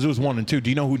Because it was 1 and 2. Do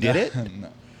you know who did it?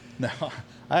 No,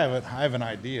 I have an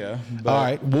idea. But All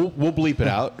right, we'll bleep it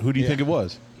out. Who do you think it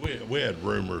was? We had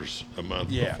rumors a month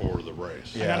before the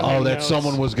race. Yeah. Oh, that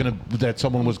someone was gonna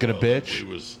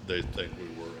bitch. They think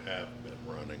we have been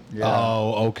running. Yeah.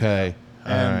 Oh, okay.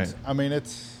 All And right. I mean,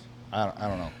 I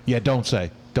don't know. Yeah, don't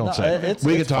say. Don't say.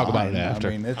 We can talk about it after.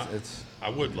 I mean, it's. I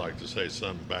would like to say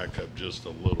something back up just a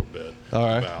little bit All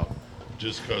right. about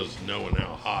just because knowing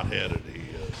how hot-headed he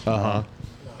is.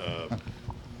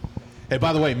 Hey,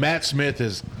 by the way, Matt Smith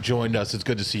has joined us. It's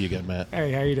good to see you again, Matt.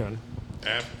 Hey, how you doing?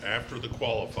 After the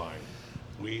qualifying,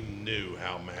 we knew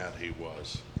how mad he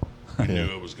was. We knew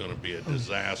it was going to be a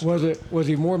disaster. Was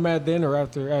he more mad then or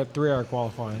after at 3 hour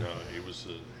qualifying? No, he was.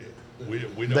 We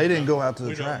don't They didn't know. go out to the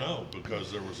we track. We don't know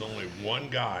because there was only one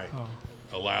guy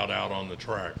allowed out on the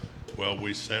track. Well,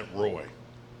 we sent Roy.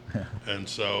 And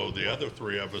so the other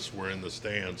 3 of us were in the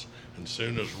stands. And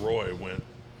soon as Roy went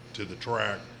to the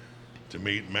track to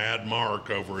meet Mad Mark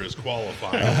over his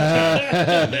qualifying,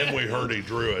 and then we heard he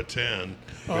drew a 10.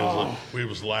 We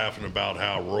was laughing about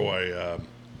how Roy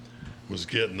was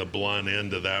getting the blunt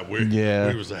end of that. We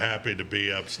was happy to be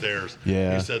upstairs.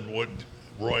 Yeah. He said, "What?"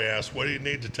 Roy asked, "What do you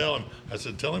need to tell him?" I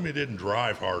said, "Tell him he didn't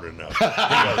drive hard enough."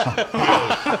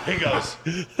 He goes,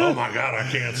 "Oh my God, I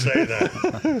can't say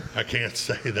that. I can't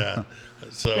say that."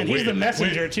 So And he's the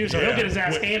messenger too, so he'll get his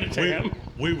ass handed to him.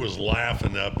 We was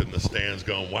laughing up in the stands,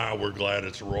 going, "Wow, we're glad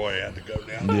it's Roy." I had to go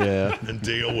down and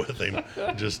deal with him.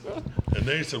 And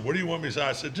then he said, "What do you want me to say?"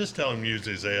 I said, "Just tell him to use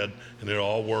his head, and it'll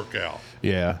all work out."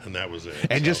 Yeah. And that was it.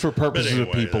 And just for purposes but anyway,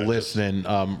 of people listening,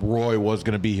 Roy was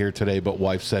going to be here today, but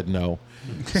wife said no.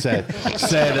 Said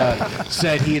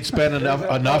he had spent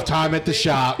enough time at the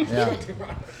shop,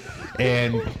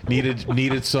 and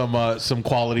needed some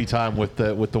quality time with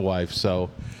the wife. So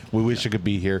we wish he could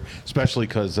be here, especially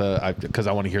because I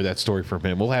want to hear that story from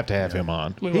him. We'll have to have him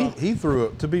on. He threw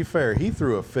it. To be fair, he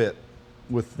threw a fit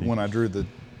with when I drew the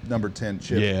number 10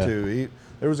 chip too.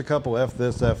 There was a couple F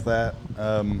this, F that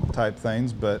type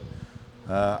things, but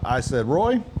I said,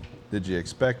 "Roy, did you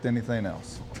expect anything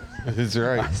else?" That's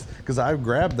right. Because I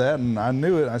grabbed that and I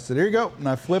knew it. I said, "Here you go," and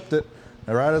I flipped it.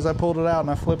 And right as I pulled it out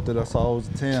and I flipped it, I saw it was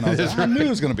a 10. I was like, I knew it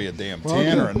was going to be a damn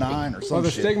 10 or a 9 or something. Well,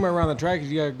 the stigma around the track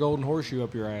is you got a golden horseshoe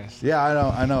up your ass. Yeah,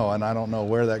 I know, and I don't know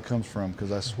where that comes from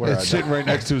because I swear It's sitting right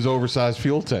next to his oversized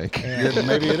fuel tank. Yeah,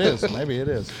 maybe it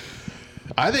is.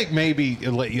 I think maybe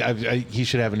he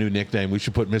should have a new nickname. We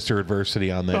should put Mr.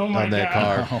 Adversity on that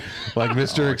car, like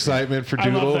Mr. Excitement for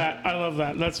Doodle. I love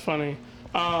that. That's funny.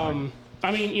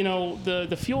 I mean, you know,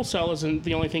 the fuel cell isn't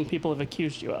the only thing people have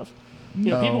accused you of.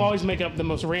 You know, people always make up the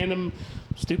most random,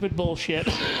 stupid bullshit.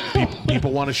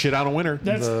 People want to shit on a winner.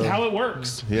 That's how it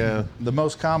works. Yeah. The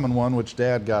most common one, which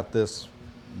Dad got this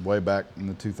way back in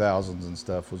the 2000s and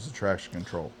stuff, was the traction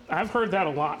control. I've heard that a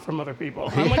lot from other people.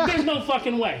 I'm like, there's no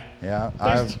fucking way. Yeah,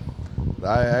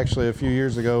 I actually, a few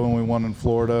years ago when we won in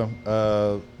Florida,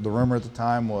 the rumor at the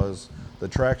time was the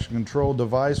traction control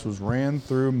device was ran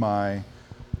through my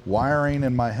wiring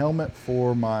in my helmet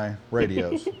for my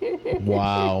radios.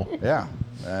 Wow. Yeah.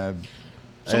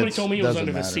 Somebody told me it was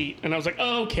under the seat, and I was like,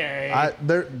 okay.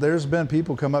 There's been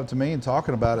people come up to me and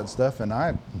talking about it and stuff, and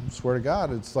I swear to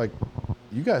God, it's like,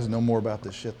 you guys know more about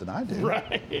this shit than I do.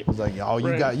 Right. It's like, oh,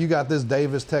 you got this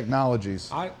Davis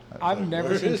Technologies. I've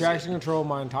never seen traction control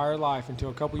my entire life until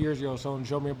a couple years ago. Someone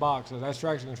showed me a box. That's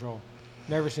traction control.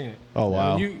 Never seen it. Oh,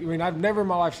 wow. I mean, I've never in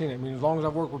my life seen it. I mean, as long as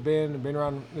I've worked with Ben and been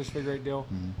around this figure eight deal,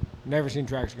 never seen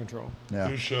traction control. Yeah.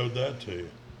 Who showed that to you?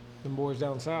 Them boys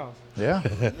down south. Yeah.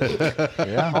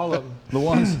 Yeah. All of them. The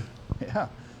ones. Yeah.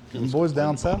 The boys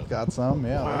down south got some.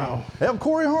 Yeah. Wow. Hell,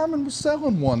 Corey Harmon was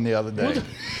selling one the other day.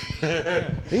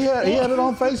 he had it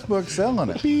on Facebook selling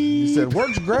it. He said,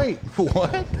 "Works great."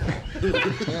 What?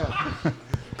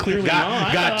 Clearly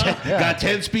not. Got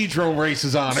 10 speedrome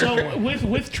races on her. So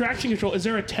with traction control, is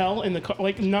there a tell in the car?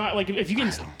 Like not like if you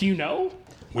can. Do you know?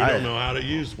 We don't know how to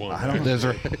use one. I don't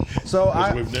know.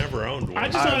 So We've never owned one. I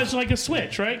just thought it's like a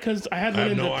switch, right? Because I had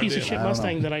one in the piece of shit I don't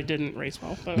Mustang that I didn't race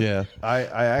well. But. Yeah. I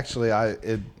actually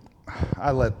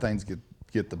I let things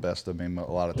get the best of me a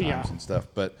lot of times and stuff.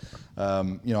 But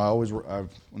you know,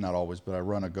 not always, but I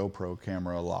run a GoPro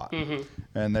camera a lot.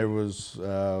 And there was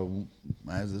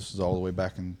this was all the way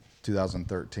back in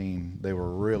 2013. They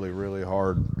were really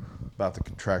hard about the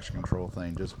traction control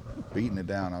thing, just beating it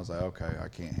down. I was like, okay, I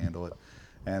can't handle it.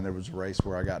 And there was a race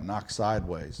where I got knocked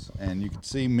sideways, and you could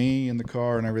see me in the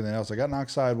car and everything else. I got knocked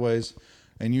sideways,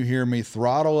 and you hear me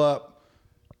throttle up.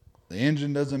 The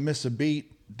engine doesn't miss a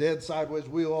beat. Dead sideways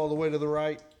wheel all the way to the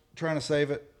right, trying to save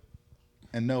it,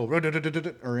 and no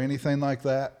or anything like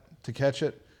that to catch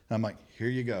it. And I'm like, here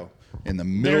you go. In the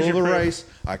middle of the race,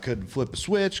 I couldn't flip a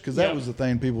switch because that was the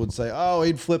thing people would say. Oh,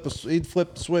 he'd flip the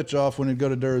switch off when he'd go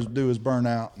to do his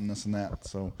burnout and this and that.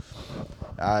 So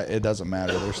it doesn't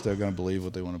matter. They're still going to believe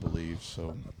what they want to believe.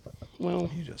 So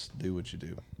you just do what you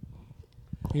do.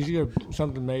 You should get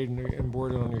something made and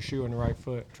embroidered on your shoe on the right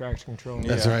foot, traction control.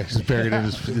 That's right. It's buried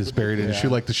in his shoe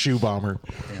like the shoe bomber.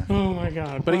 Yeah. Oh my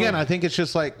God! But again, I think it's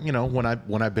just like, you know, when I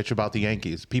bitch about the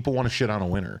Yankees, people want to shit on a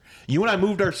winner. You and I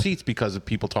moved our seats because of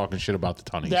people talking shit about the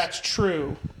Tunnies. That's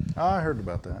true. Oh, I heard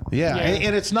about that. Yeah.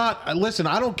 And it's not. Listen,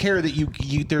 I don't care that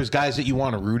you there's guys that you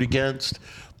want to root against.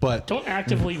 But don't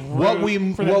actively root what we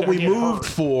moved hurt.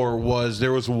 for was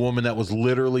there was a woman that was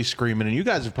literally screaming, and you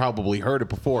guys have probably heard it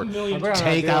before.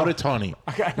 Take out a Tunny.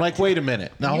 Like, wait a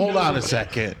minute. Now hold on a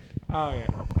second. Oh yeah.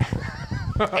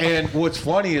 And what's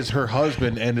funny is her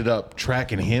husband ended up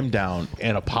tracking him down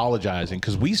and apologizing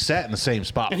because we sat in the same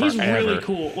spot. And he's forever. really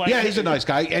cool. Like, yeah, he's a nice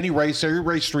guy. And he raced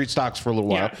street stocks for a little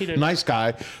while. He did. Nice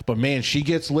guy. But man, she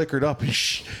gets liquored up, and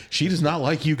she does not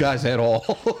like you guys at all.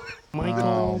 Michael.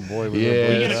 Oh boy, We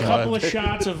get a couple of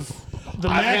shots of the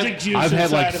magic juice. I've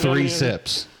had like inside of 3 him.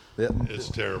 sips. It's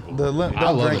terrible.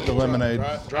 Don't drink the lemonade. All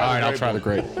right, I'll try the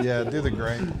grape. Yeah, do the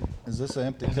grape. Is this an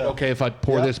empty Is it cup? okay if I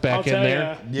pour this back I'll in tell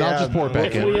there? ya. I'll just pour it back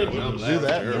If in. we had, Do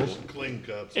that. Clean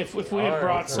cups. if we had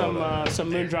brought some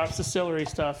Moondrops Distillery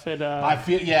stuff, I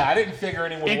didn't figure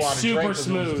anyone It's wanted super to drink 'cause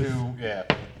it was smooth. Yeah,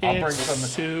 I'll bring it's some.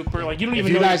 super like you don't If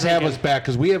even you know guys you're have us drinking. back,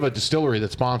 because we have a distillery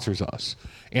that sponsors us,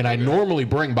 and I normally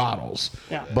bring bottles,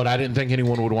 Yeah. but I didn't think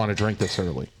anyone would want to drink this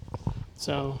early.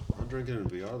 So I'm drinking in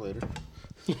VR later.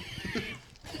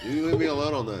 You leave me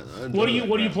alone on that. I enjoy what do you that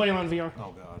crap. play on VR?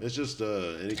 Oh god. It's just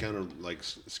any kind of like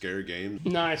scary game.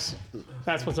 Nice.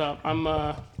 That's what's up. I'm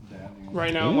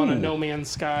right now. I'm on a No Man's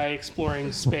Sky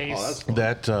exploring space. Oh, that's fun.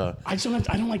 That I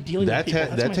don't like dealing with people.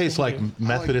 That's that my tastes thing, like dude.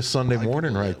 Methodist Sunday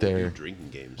morning right Like there. drinking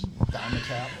games.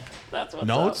 That's what's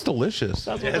No, up. it's delicious.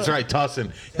 That's That's what's up. right,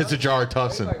 Tussin. It's a jar of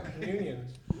Tussin. Like communion.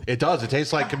 It does. It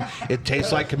tastes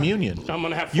like communion. I'm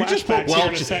gonna have You just put flashbacks here in a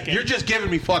Welch's. second. You're just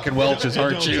giving me fucking Welch's, It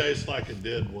aren't don't you? taste like it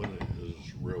did when it was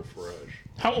real fresh.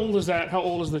 How old is that? How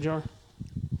old is the jar?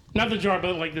 Not the jar,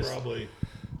 but like this. Probably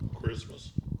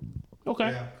Christmas.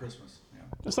 Okay, Yeah, Christmas. Yeah.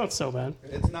 that's not so bad.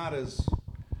 It's not as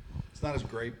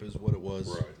grape as what it was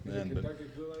Right. then, but Kentucky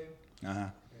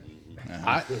Kool-Aid?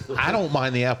 I don't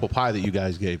mind the apple pie that you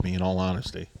guys gave me, in all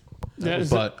honesty.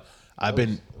 But I've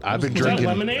been was that drinking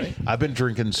lemonade? I've been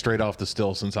drinking straight off the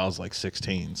still since I was like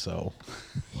 16. So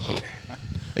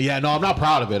yeah, no, I'm not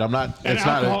proud of it. I'm not. And It's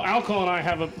alcohol and I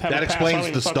have a not. pass. That I don't explains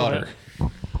even the fuck with stutter.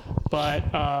 it.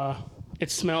 But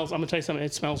it smells. I'm gonna tell you something.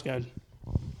 It smells good.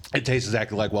 It tastes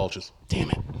exactly like Welch's. Damn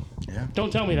it! Yeah.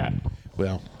 Don't tell me that.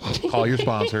 Well, call your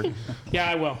sponsor. Yeah,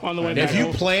 I will on the way back. If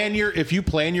you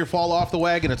plan your fall off the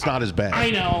wagon, it's not as bad. I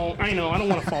know. I don't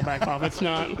want to fall back off. It's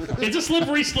not. It's a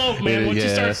slippery slope, man. Once you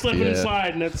Yeah, start slipping and yeah.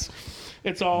 sliding,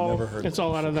 it's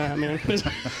all out of that, man.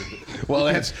 Well,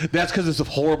 that's because it's a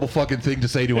horrible fucking thing to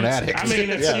say to an addict. I mean,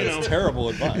 it's it's terrible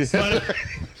advice. But,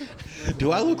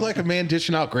 Do I look like a man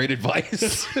dishing out great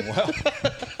advice?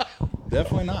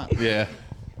 Definitely not. Yeah.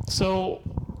 so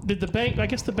did the bank? I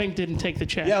guess the bank didn't take the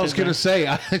check. Yeah, I was did going to they? say,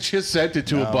 I just sent it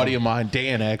to a buddy of mine,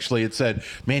 Dan, actually. It said,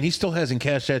 man, he still hasn't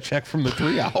cashed that check from the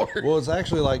 3 hour. Well, it's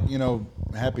actually like,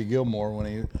 Happy Gilmore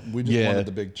when we just Yeah. wanted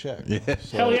the big check. Yeah.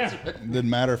 So Hell yeah. It didn't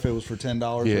matter if it was for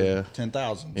 $10 Yeah. or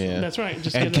 10,000. Yeah. That's right.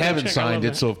 Just And give them a Kevin check. I signed love it,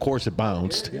 that. so of course it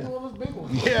bounced. Give me one of those big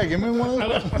ones. Yeah, give me one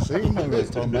of those. See, you know what I was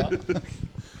talking about.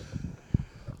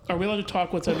 Are we allowed to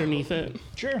talk what's underneath it?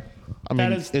 Sure. I That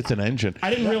mean, is- it's an engine. I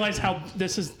didn't realize how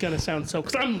this is gonna sound so.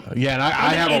 Because I'm Yeah, and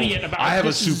I'm an idiot about I have a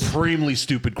this is- supremely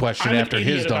stupid question I'm an after his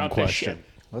idiot dumb about this question. shit.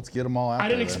 Let's get them all out I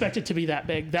didn't there, expect it to be that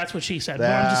big. That's what she said. But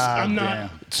I'm not. damn.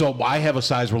 So I have a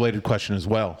size related question as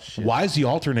well. Why is the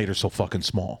alternator so fucking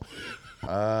small?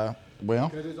 Well,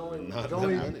 Because it's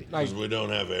only many. like Because we don't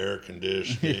have air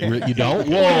conditioning. You don't?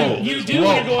 Whoa. You do.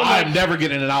 Whoa. You're going I'm like, never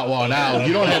getting an outlaw now.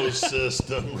 You don't have. no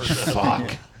system. Or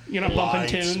Fuck. you're not bumping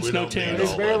lights, tunes, we no don't need tunes. there's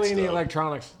all barely that any stuff.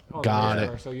 electronics. On Got the it.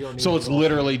 car, so you don't need So to it's go-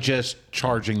 literally just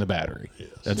charging the battery. Yes.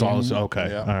 That's all. Okay.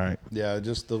 Yeah. All right. yeah,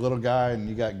 just the little guy, and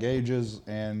you got gauges,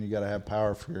 and you got to have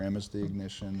power for your MSD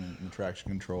ignition and traction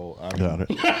control. I mean, Got it.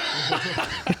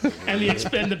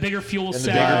 And the bigger fuel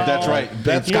cell. That's right.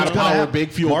 That's got to what's gonna power happen.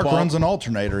 big fuel Mark pump. runs an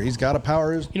alternator. He's got to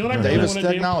power his You know what I really Davis want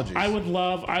to Technologies. do? I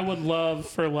would love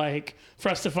for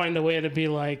us to find a way to be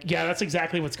like, yeah, that's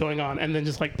exactly what's going on, and then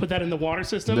just like put that in the water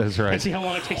system. That's right. And see how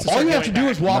long it takes to All you have to circulate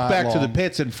do is back. walk Not back to the long.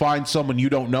 pits and find someone you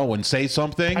don't know and say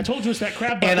something. I told you it's that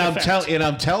crab bucket And effect.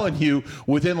 I'm telling you,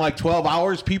 within like 12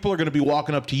 hours, people are going to be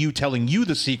walking up to you, telling you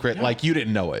the secret, like you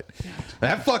didn't know it.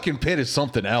 That fucking pit is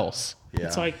something else. Yeah.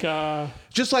 It's like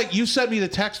Just like you sent me the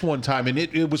text one time, and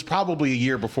it was probably a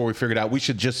year before we figured out we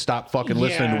should just stop fucking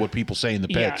listening Yeah. to what people say in the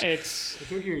yeah, pits. it's. It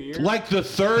took you a year. Like the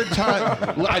third time,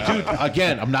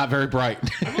 again, I'm not very bright.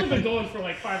 I've only been going for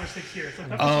like 5 or 6 years. So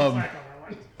that's slack on that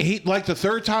one. Like the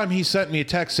third time he sent me a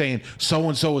text saying so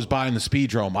and so is buying the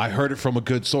speedrome. I heard it from a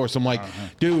good source. I'm like,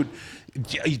 dude,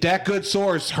 that good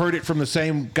source heard it from the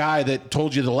same guy that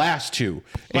told you the last two.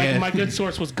 My good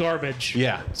source was garbage.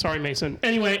 Yeah. Sorry, Mason.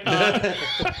 Anyway,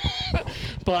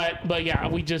 but yeah,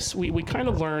 we kind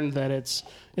of learned that it's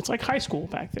like high school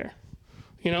back there.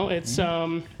 You know, it's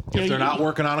If they're not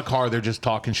working on a car, they're just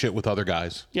talking shit with other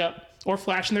guys. Yep. Or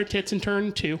flashing their tits in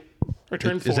turn 2 or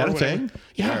turn 4. Is that or a whatever. thing?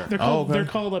 Yeah, they're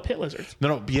called pit lizards.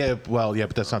 No, yeah,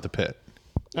 but that's not the pit.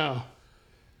 Oh.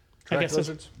 Track I guess that's,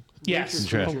 lizards? yes.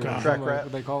 Track- Oh, God. Track What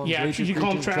rat. they call them? Yeah, Bleachers, you call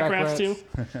them bleachers, track rats too?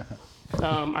 rats.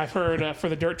 I've heard for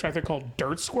the dirt track they're called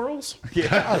dirt squirrels.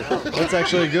 That's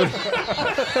actually good.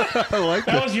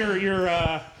 That was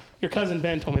your cousin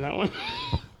Ben told me that one.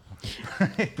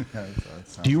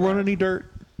 Do you run any dirt?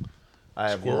 I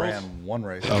have Squirrels? ran one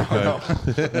race.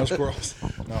 No squirrels.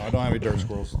 No, I don't have any dirt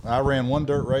squirrels. I ran one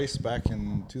dirt race back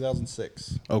in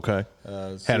 2006. Okay.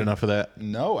 So- Had enough of that?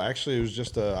 No, actually, it was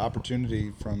just an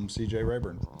opportunity from CJ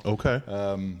Rayburn. Okay.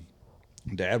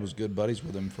 Dad was good buddies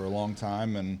with him for a long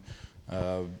time, and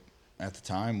at the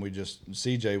time,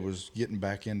 CJ was getting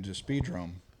back into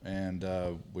speedrome, and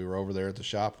we were over there at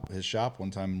his shop one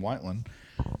time in Whiteland,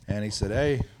 and he said,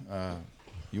 "Hey,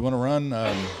 you want to run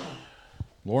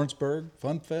Lawrenceburg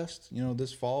Fun Fest?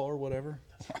 This fall or whatever?"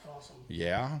 Awesome.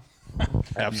 Yeah.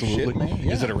 Absolutely. shit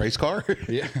me? Is Yeah. it a race car?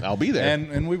 Yeah, I'll be there.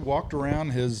 And we walked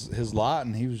around his lot,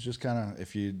 and he was just kind of,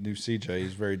 if you knew CJ,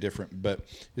 he's very different, but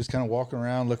just kind of walking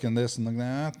around, looking this and looking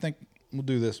that. I think we'll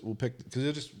do this. We'll pick, because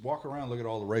he'll just walk around, look at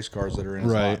all the race cars that are in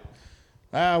his Right.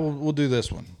 lot. We'll do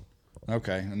this one.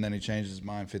 Okay, and then he changed his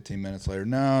mind 15 minutes later.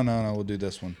 No, we'll do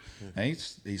this one. And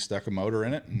he stuck a motor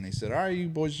in it, and he said, "All right, you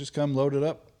boys just come load it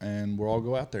up, and we'll all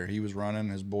go out there." He was running,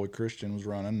 his boy Christian was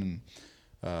running, and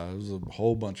it was a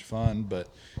whole bunch of fun. But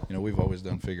we've always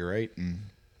done figure eight, and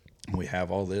we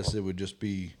have all this. It would just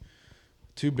be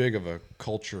too big of a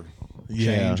culture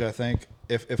change, I think.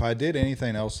 If I did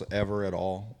anything else ever at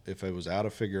all, if it was out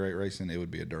of figure eight racing, it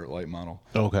would be a dirt late model.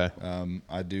 Okay.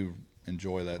 I do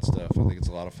enjoy that stuff. I think it's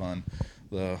a lot of fun.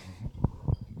 The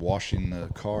washing the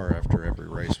car after every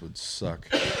race would suck.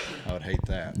 I would hate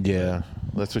that. Yeah.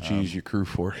 That's what you use your crew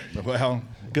for. Well,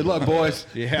 Good luck, boys.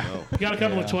 yeah, You got a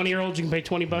couple of 20-year-olds you can pay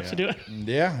 $20 to do it.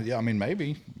 yeah. I mean,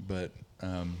 maybe, but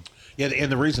Yeah,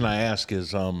 and the reason I ask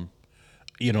is,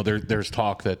 there's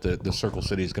talk that the Circle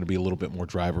City is going to be a little bit more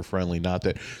driver friendly. Not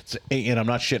that, and I'm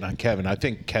not shitting on Kevin. I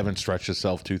think Kevin stretched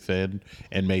himself too thin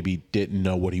and maybe didn't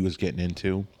know what he was getting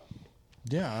into.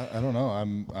 yeah, I don't know.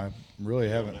 I really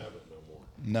haven't.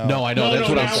 No, No, I know that's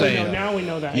what I'm now saying. Now we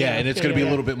know that. Yeah, and it's going to be a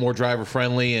little bit more driver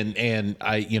friendly, and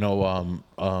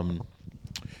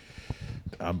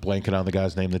I'm blanking on the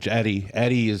guy's name.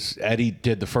 Eddie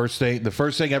did the first thing. The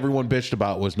first thing everyone bitched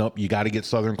about was, nope, you got to get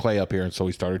Southern Clay up here, and so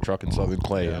he started trucking Southern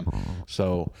Clay in.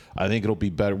 So I think it'll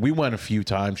be better. We went a few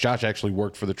times. Josh actually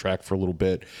worked for the track for a little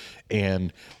bit,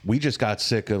 and we just got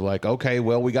sick of like, okay,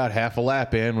 well, we got half a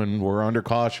lap in when we're under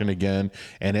caution again,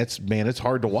 and it's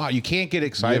hard to watch. You can't get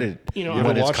excited You know, when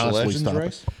ever it's watch the constantly Legends stopping.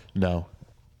 race? No.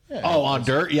 On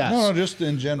dirt, yes. No, just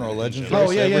in general, Legends. Oh,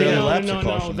 race, yeah, every yeah, other yeah. lap's a No,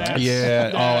 caution. that's- Yeah.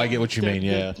 that- Oh, I get what you mean,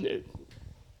 yeah.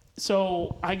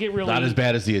 So I get really Not as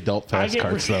bad as the adult fast get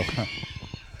carts, re- though.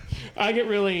 I get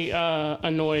really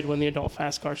annoyed when the adult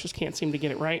fast cars just can't seem to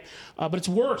get it right. But it's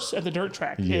worse at the dirt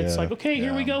track. It's Yeah. like, okay,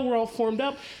 here we go. We're all formed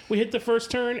up. We hit the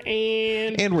first turn,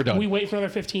 and we're done. We wait for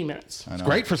another 15 minutes. It's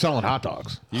great for selling hot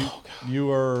dogs.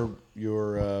 You're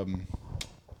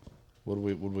what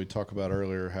did we talk about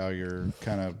earlier? How you're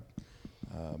kind of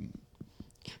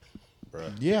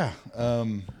Yeah.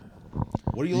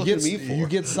 What are you looking at me for? You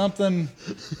get something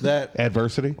that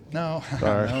Adversity? no,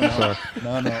 Sorry. no.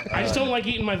 I just don't like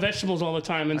eating my vegetables all the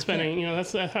time and spending. You know,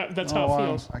 that's how it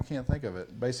feels. I can't think of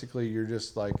it. Basically, you're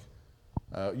just like.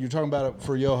 You're talking about it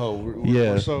for Yoho.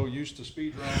 Yeah. We're so used to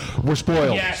speed run. We're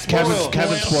spoiled. Yeah, Kevin's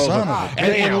spoiled. Son of a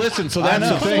And listen, so that's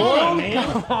the thing.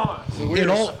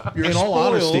 You're In all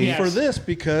honesty, Yes. for this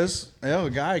because a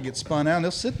guy gets spun out and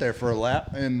he'll sit there for a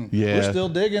lap and yeah, we're still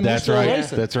digging. That's we're still right.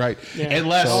 racing. That's right.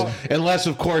 Yeah. Unless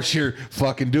of course you're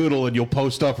fucking doodle and you'll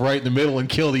post up right in the middle and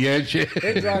kill the engine.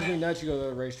 It drives me nuts. You go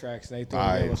to the racetracks and they throw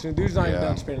yellow. So dude's not even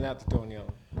done spinning out, they're throwing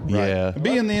yellow. Yeah.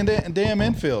 Be in the damn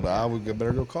infield. I would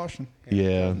better go caution.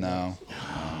 Yeah. No.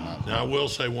 Now I will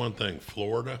say one thing: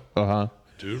 Florida,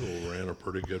 Doodle ran a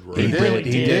pretty good race.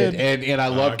 He did. And I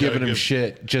love I giving gotta him give-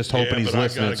 shit. Just hoping he's but I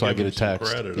listening gotta so I give get a him some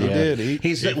text. credit. Yeah. He did.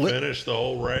 He's He finished the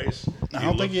whole race. I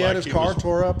don't think he had his car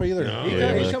tore up either. No,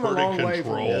 He's come a pretty long way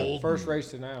from controlled. first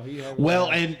race to now. Well,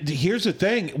 and here's the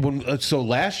thing. So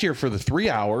last year for the 3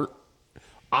 hour,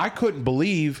 I couldn't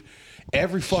believe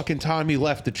every fucking time he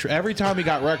left every time he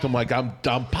got wrecked, I'm like,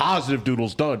 I'm positive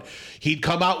Doodle's done. He'd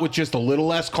come out with just a little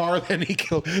less car than he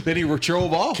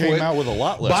drove off Came with. out with a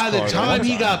lot less By the car than time one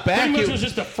he time. got back, Pretty much was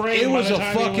just a frame it by was the a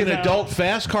time he fucking was out. adult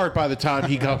fast cart by the time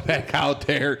he got back out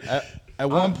there. At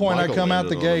one point, I Michael come out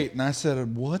the landed on gate and I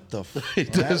said, "What the?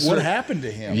 does- What happened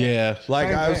to him?" Yeah. Like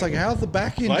Same I was thing. like, "How's the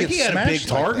back end Like get he had a smashed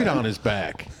big like target that? on his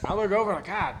back. I look over like,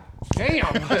 God damn,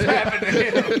 what's happened to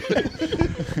him?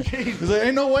 There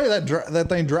ain't no way that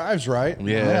thing drives right.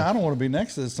 Yeah. Man, I don't want to be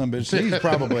next to this son of a bitch. He's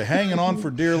probably hanging on for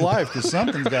dear life because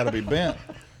something's got to be bent.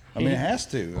 I mean, it has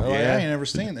to. Like, I ain't never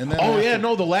seen it. And then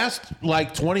The last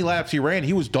like 20 laps he ran,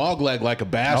 he was dogleg like a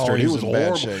bastard. Oh, he he's was in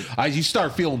bad horrible. shape. You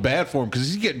start feeling bad for him because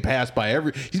he's getting passed by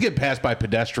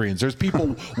pedestrians. There's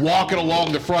people walking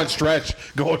along the front stretch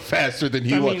going faster than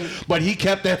he was, but he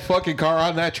kept that fucking car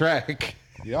on that track.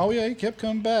 Oh yeah, he kept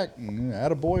coming back.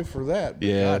 Had a boy for that. But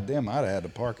Yeah. God damn, I'd have had to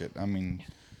park it. I mean,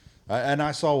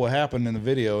 I saw what happened in the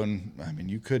video, and I mean,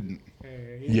 you couldn't.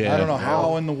 Yeah, I don't know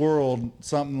how in the world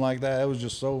something like that. It was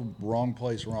just so wrong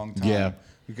place, wrong time. Yeah.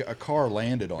 A car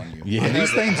landed on you. Yeah. And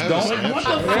these things don't. What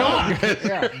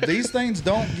the fuck? These things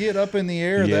don't get up in the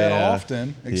air Yeah. that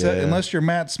often, except Yeah. unless you're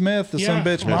Matt Smith, the Yeah. some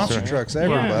bitch monster trucks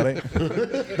everybody,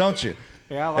 don't you?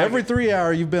 Yeah, I like Every it. 3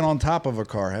 hour you've been on top of a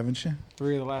car, haven't you?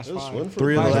 3 of the last 5.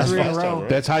 3 of the last 3 in a 5. row.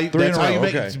 That's how you. Three in That's a how row, you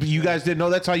make. okay. You guys didn't know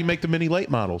that's how you make the mini late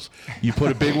models. You put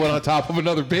a big one on top of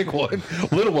another big one.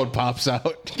 Little one pops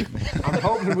out. I'm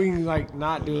hoping we can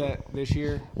not do that this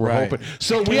year. We're Right. hoping.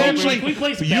 So we we- actually we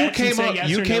place you bets came and say up yes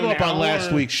you or came no up on now,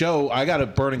 last or- week's show. I got a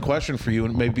burning question for you,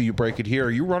 and maybe you break it here.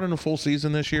 Are you running a full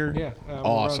season this year? Yeah, I'm gonna run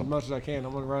Awesome. as much as I can.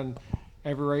 I'm going to run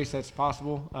every race that's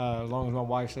possible, as long as my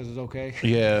wife says it's okay.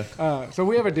 Yeah. So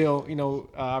we have a deal.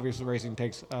 Obviously racing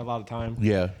takes a lot of time.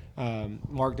 Yeah.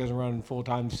 Mark doesn't run full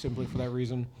time simply for that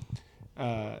reason.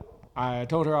 I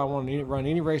told her I want to run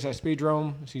any race at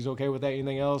Speedrome. She's okay with that.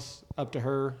 Anything else, up to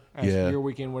her. As Yeah. your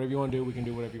weekend, whatever you want to do, we can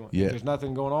do whatever you want. Yeah. If there's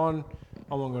nothing going on,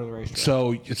 I want to go to the racetrack.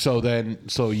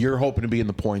 So you're hoping to be in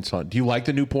the points hunt. Do you like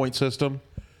the new point system?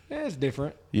 Yeah, it's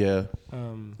different. Yeah.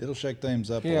 It'll shake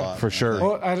things up a Yeah. lot. For I sure.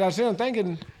 think. Well, as I said, I'm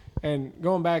thinking, and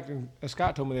going back, and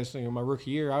Scott told me this thing in my rookie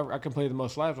year, I completed the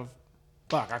most laps of.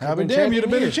 Fuck, I could I'll be damned, you'd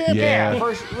have been a champion. Yeah.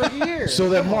 First rookie year. So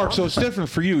then, Mark, so it's different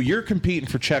for you. You're competing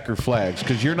for checker flags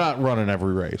because you're not running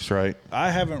every race, right?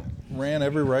 I haven't ran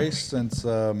every race since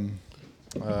 2000.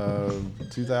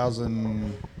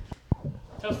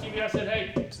 Tell Stevie I said,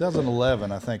 hey.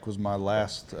 2011, I think, was my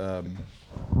last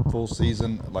full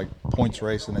season, like points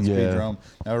racing at Yeah. Speedrome.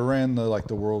 Now, I ran the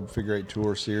World Figure 8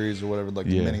 Tour Series or whatever, like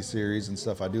Yeah. the mini series and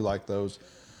stuff. I do like those.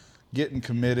 Getting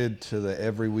committed to the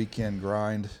every weekend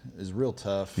grind is real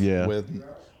tough. Yeah. With,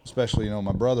 especially,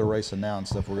 my brother racing now and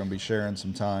stuff. We're going to be sharing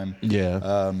some time.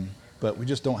 Yeah. But we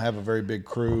just don't have a very big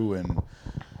crew, and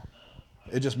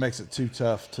it just makes it too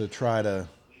tough to try to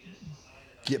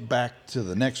get back to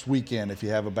the next weekend if you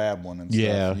have a bad one and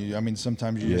Yeah. stuff.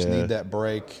 Sometimes you just Yeah. need that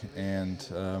break. And,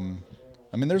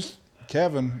 there's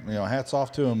Kevin, hats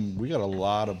off to him. We got a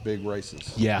lot of big races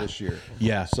Yeah. this year.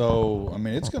 Yeah. So,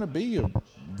 it's going to be a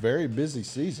very busy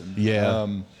season. Yeah.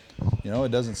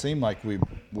 It doesn't seem like we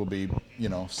will be,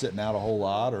 sitting out a whole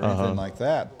lot or anything like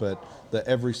that. But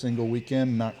every single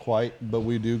weekend, not quite. But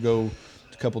we do go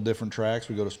to a couple different tracks.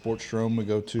 We go to Sportstrom. We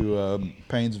go to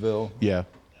Paynesville. Yeah.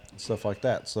 Stuff like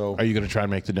that. So Are you going to try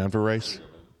and make the Denver race?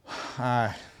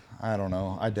 I don't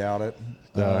know. I doubt it.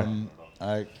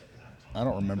 I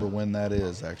don't remember when that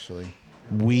is actually.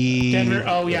 Denver.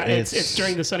 Oh yeah, it's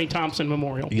during the Sonny Thompson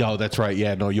Memorial. Oh, that's right.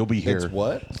 Yeah, no, you'll be here. It's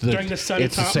what? During the Sonny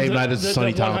It's the Thompson. same night as the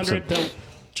Sonny Thompson.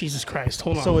 Jesus Christ,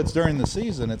 hold on. So it's during the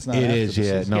season. It's not. It after is, the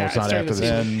yeah. season. No, Yeah, it's not it's during after the the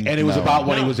season. season. And it was about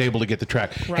when he No. was able to get the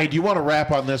track. Hey, Right. do you want to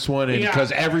wrap on this one? Yeah.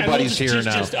 Because And we'll everybody's here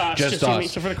now. Just us. Just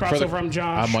us. So for the crossover, I'm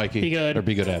Josh. I'm Mikey. Be good. Or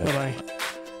be good at it. Bye-bye.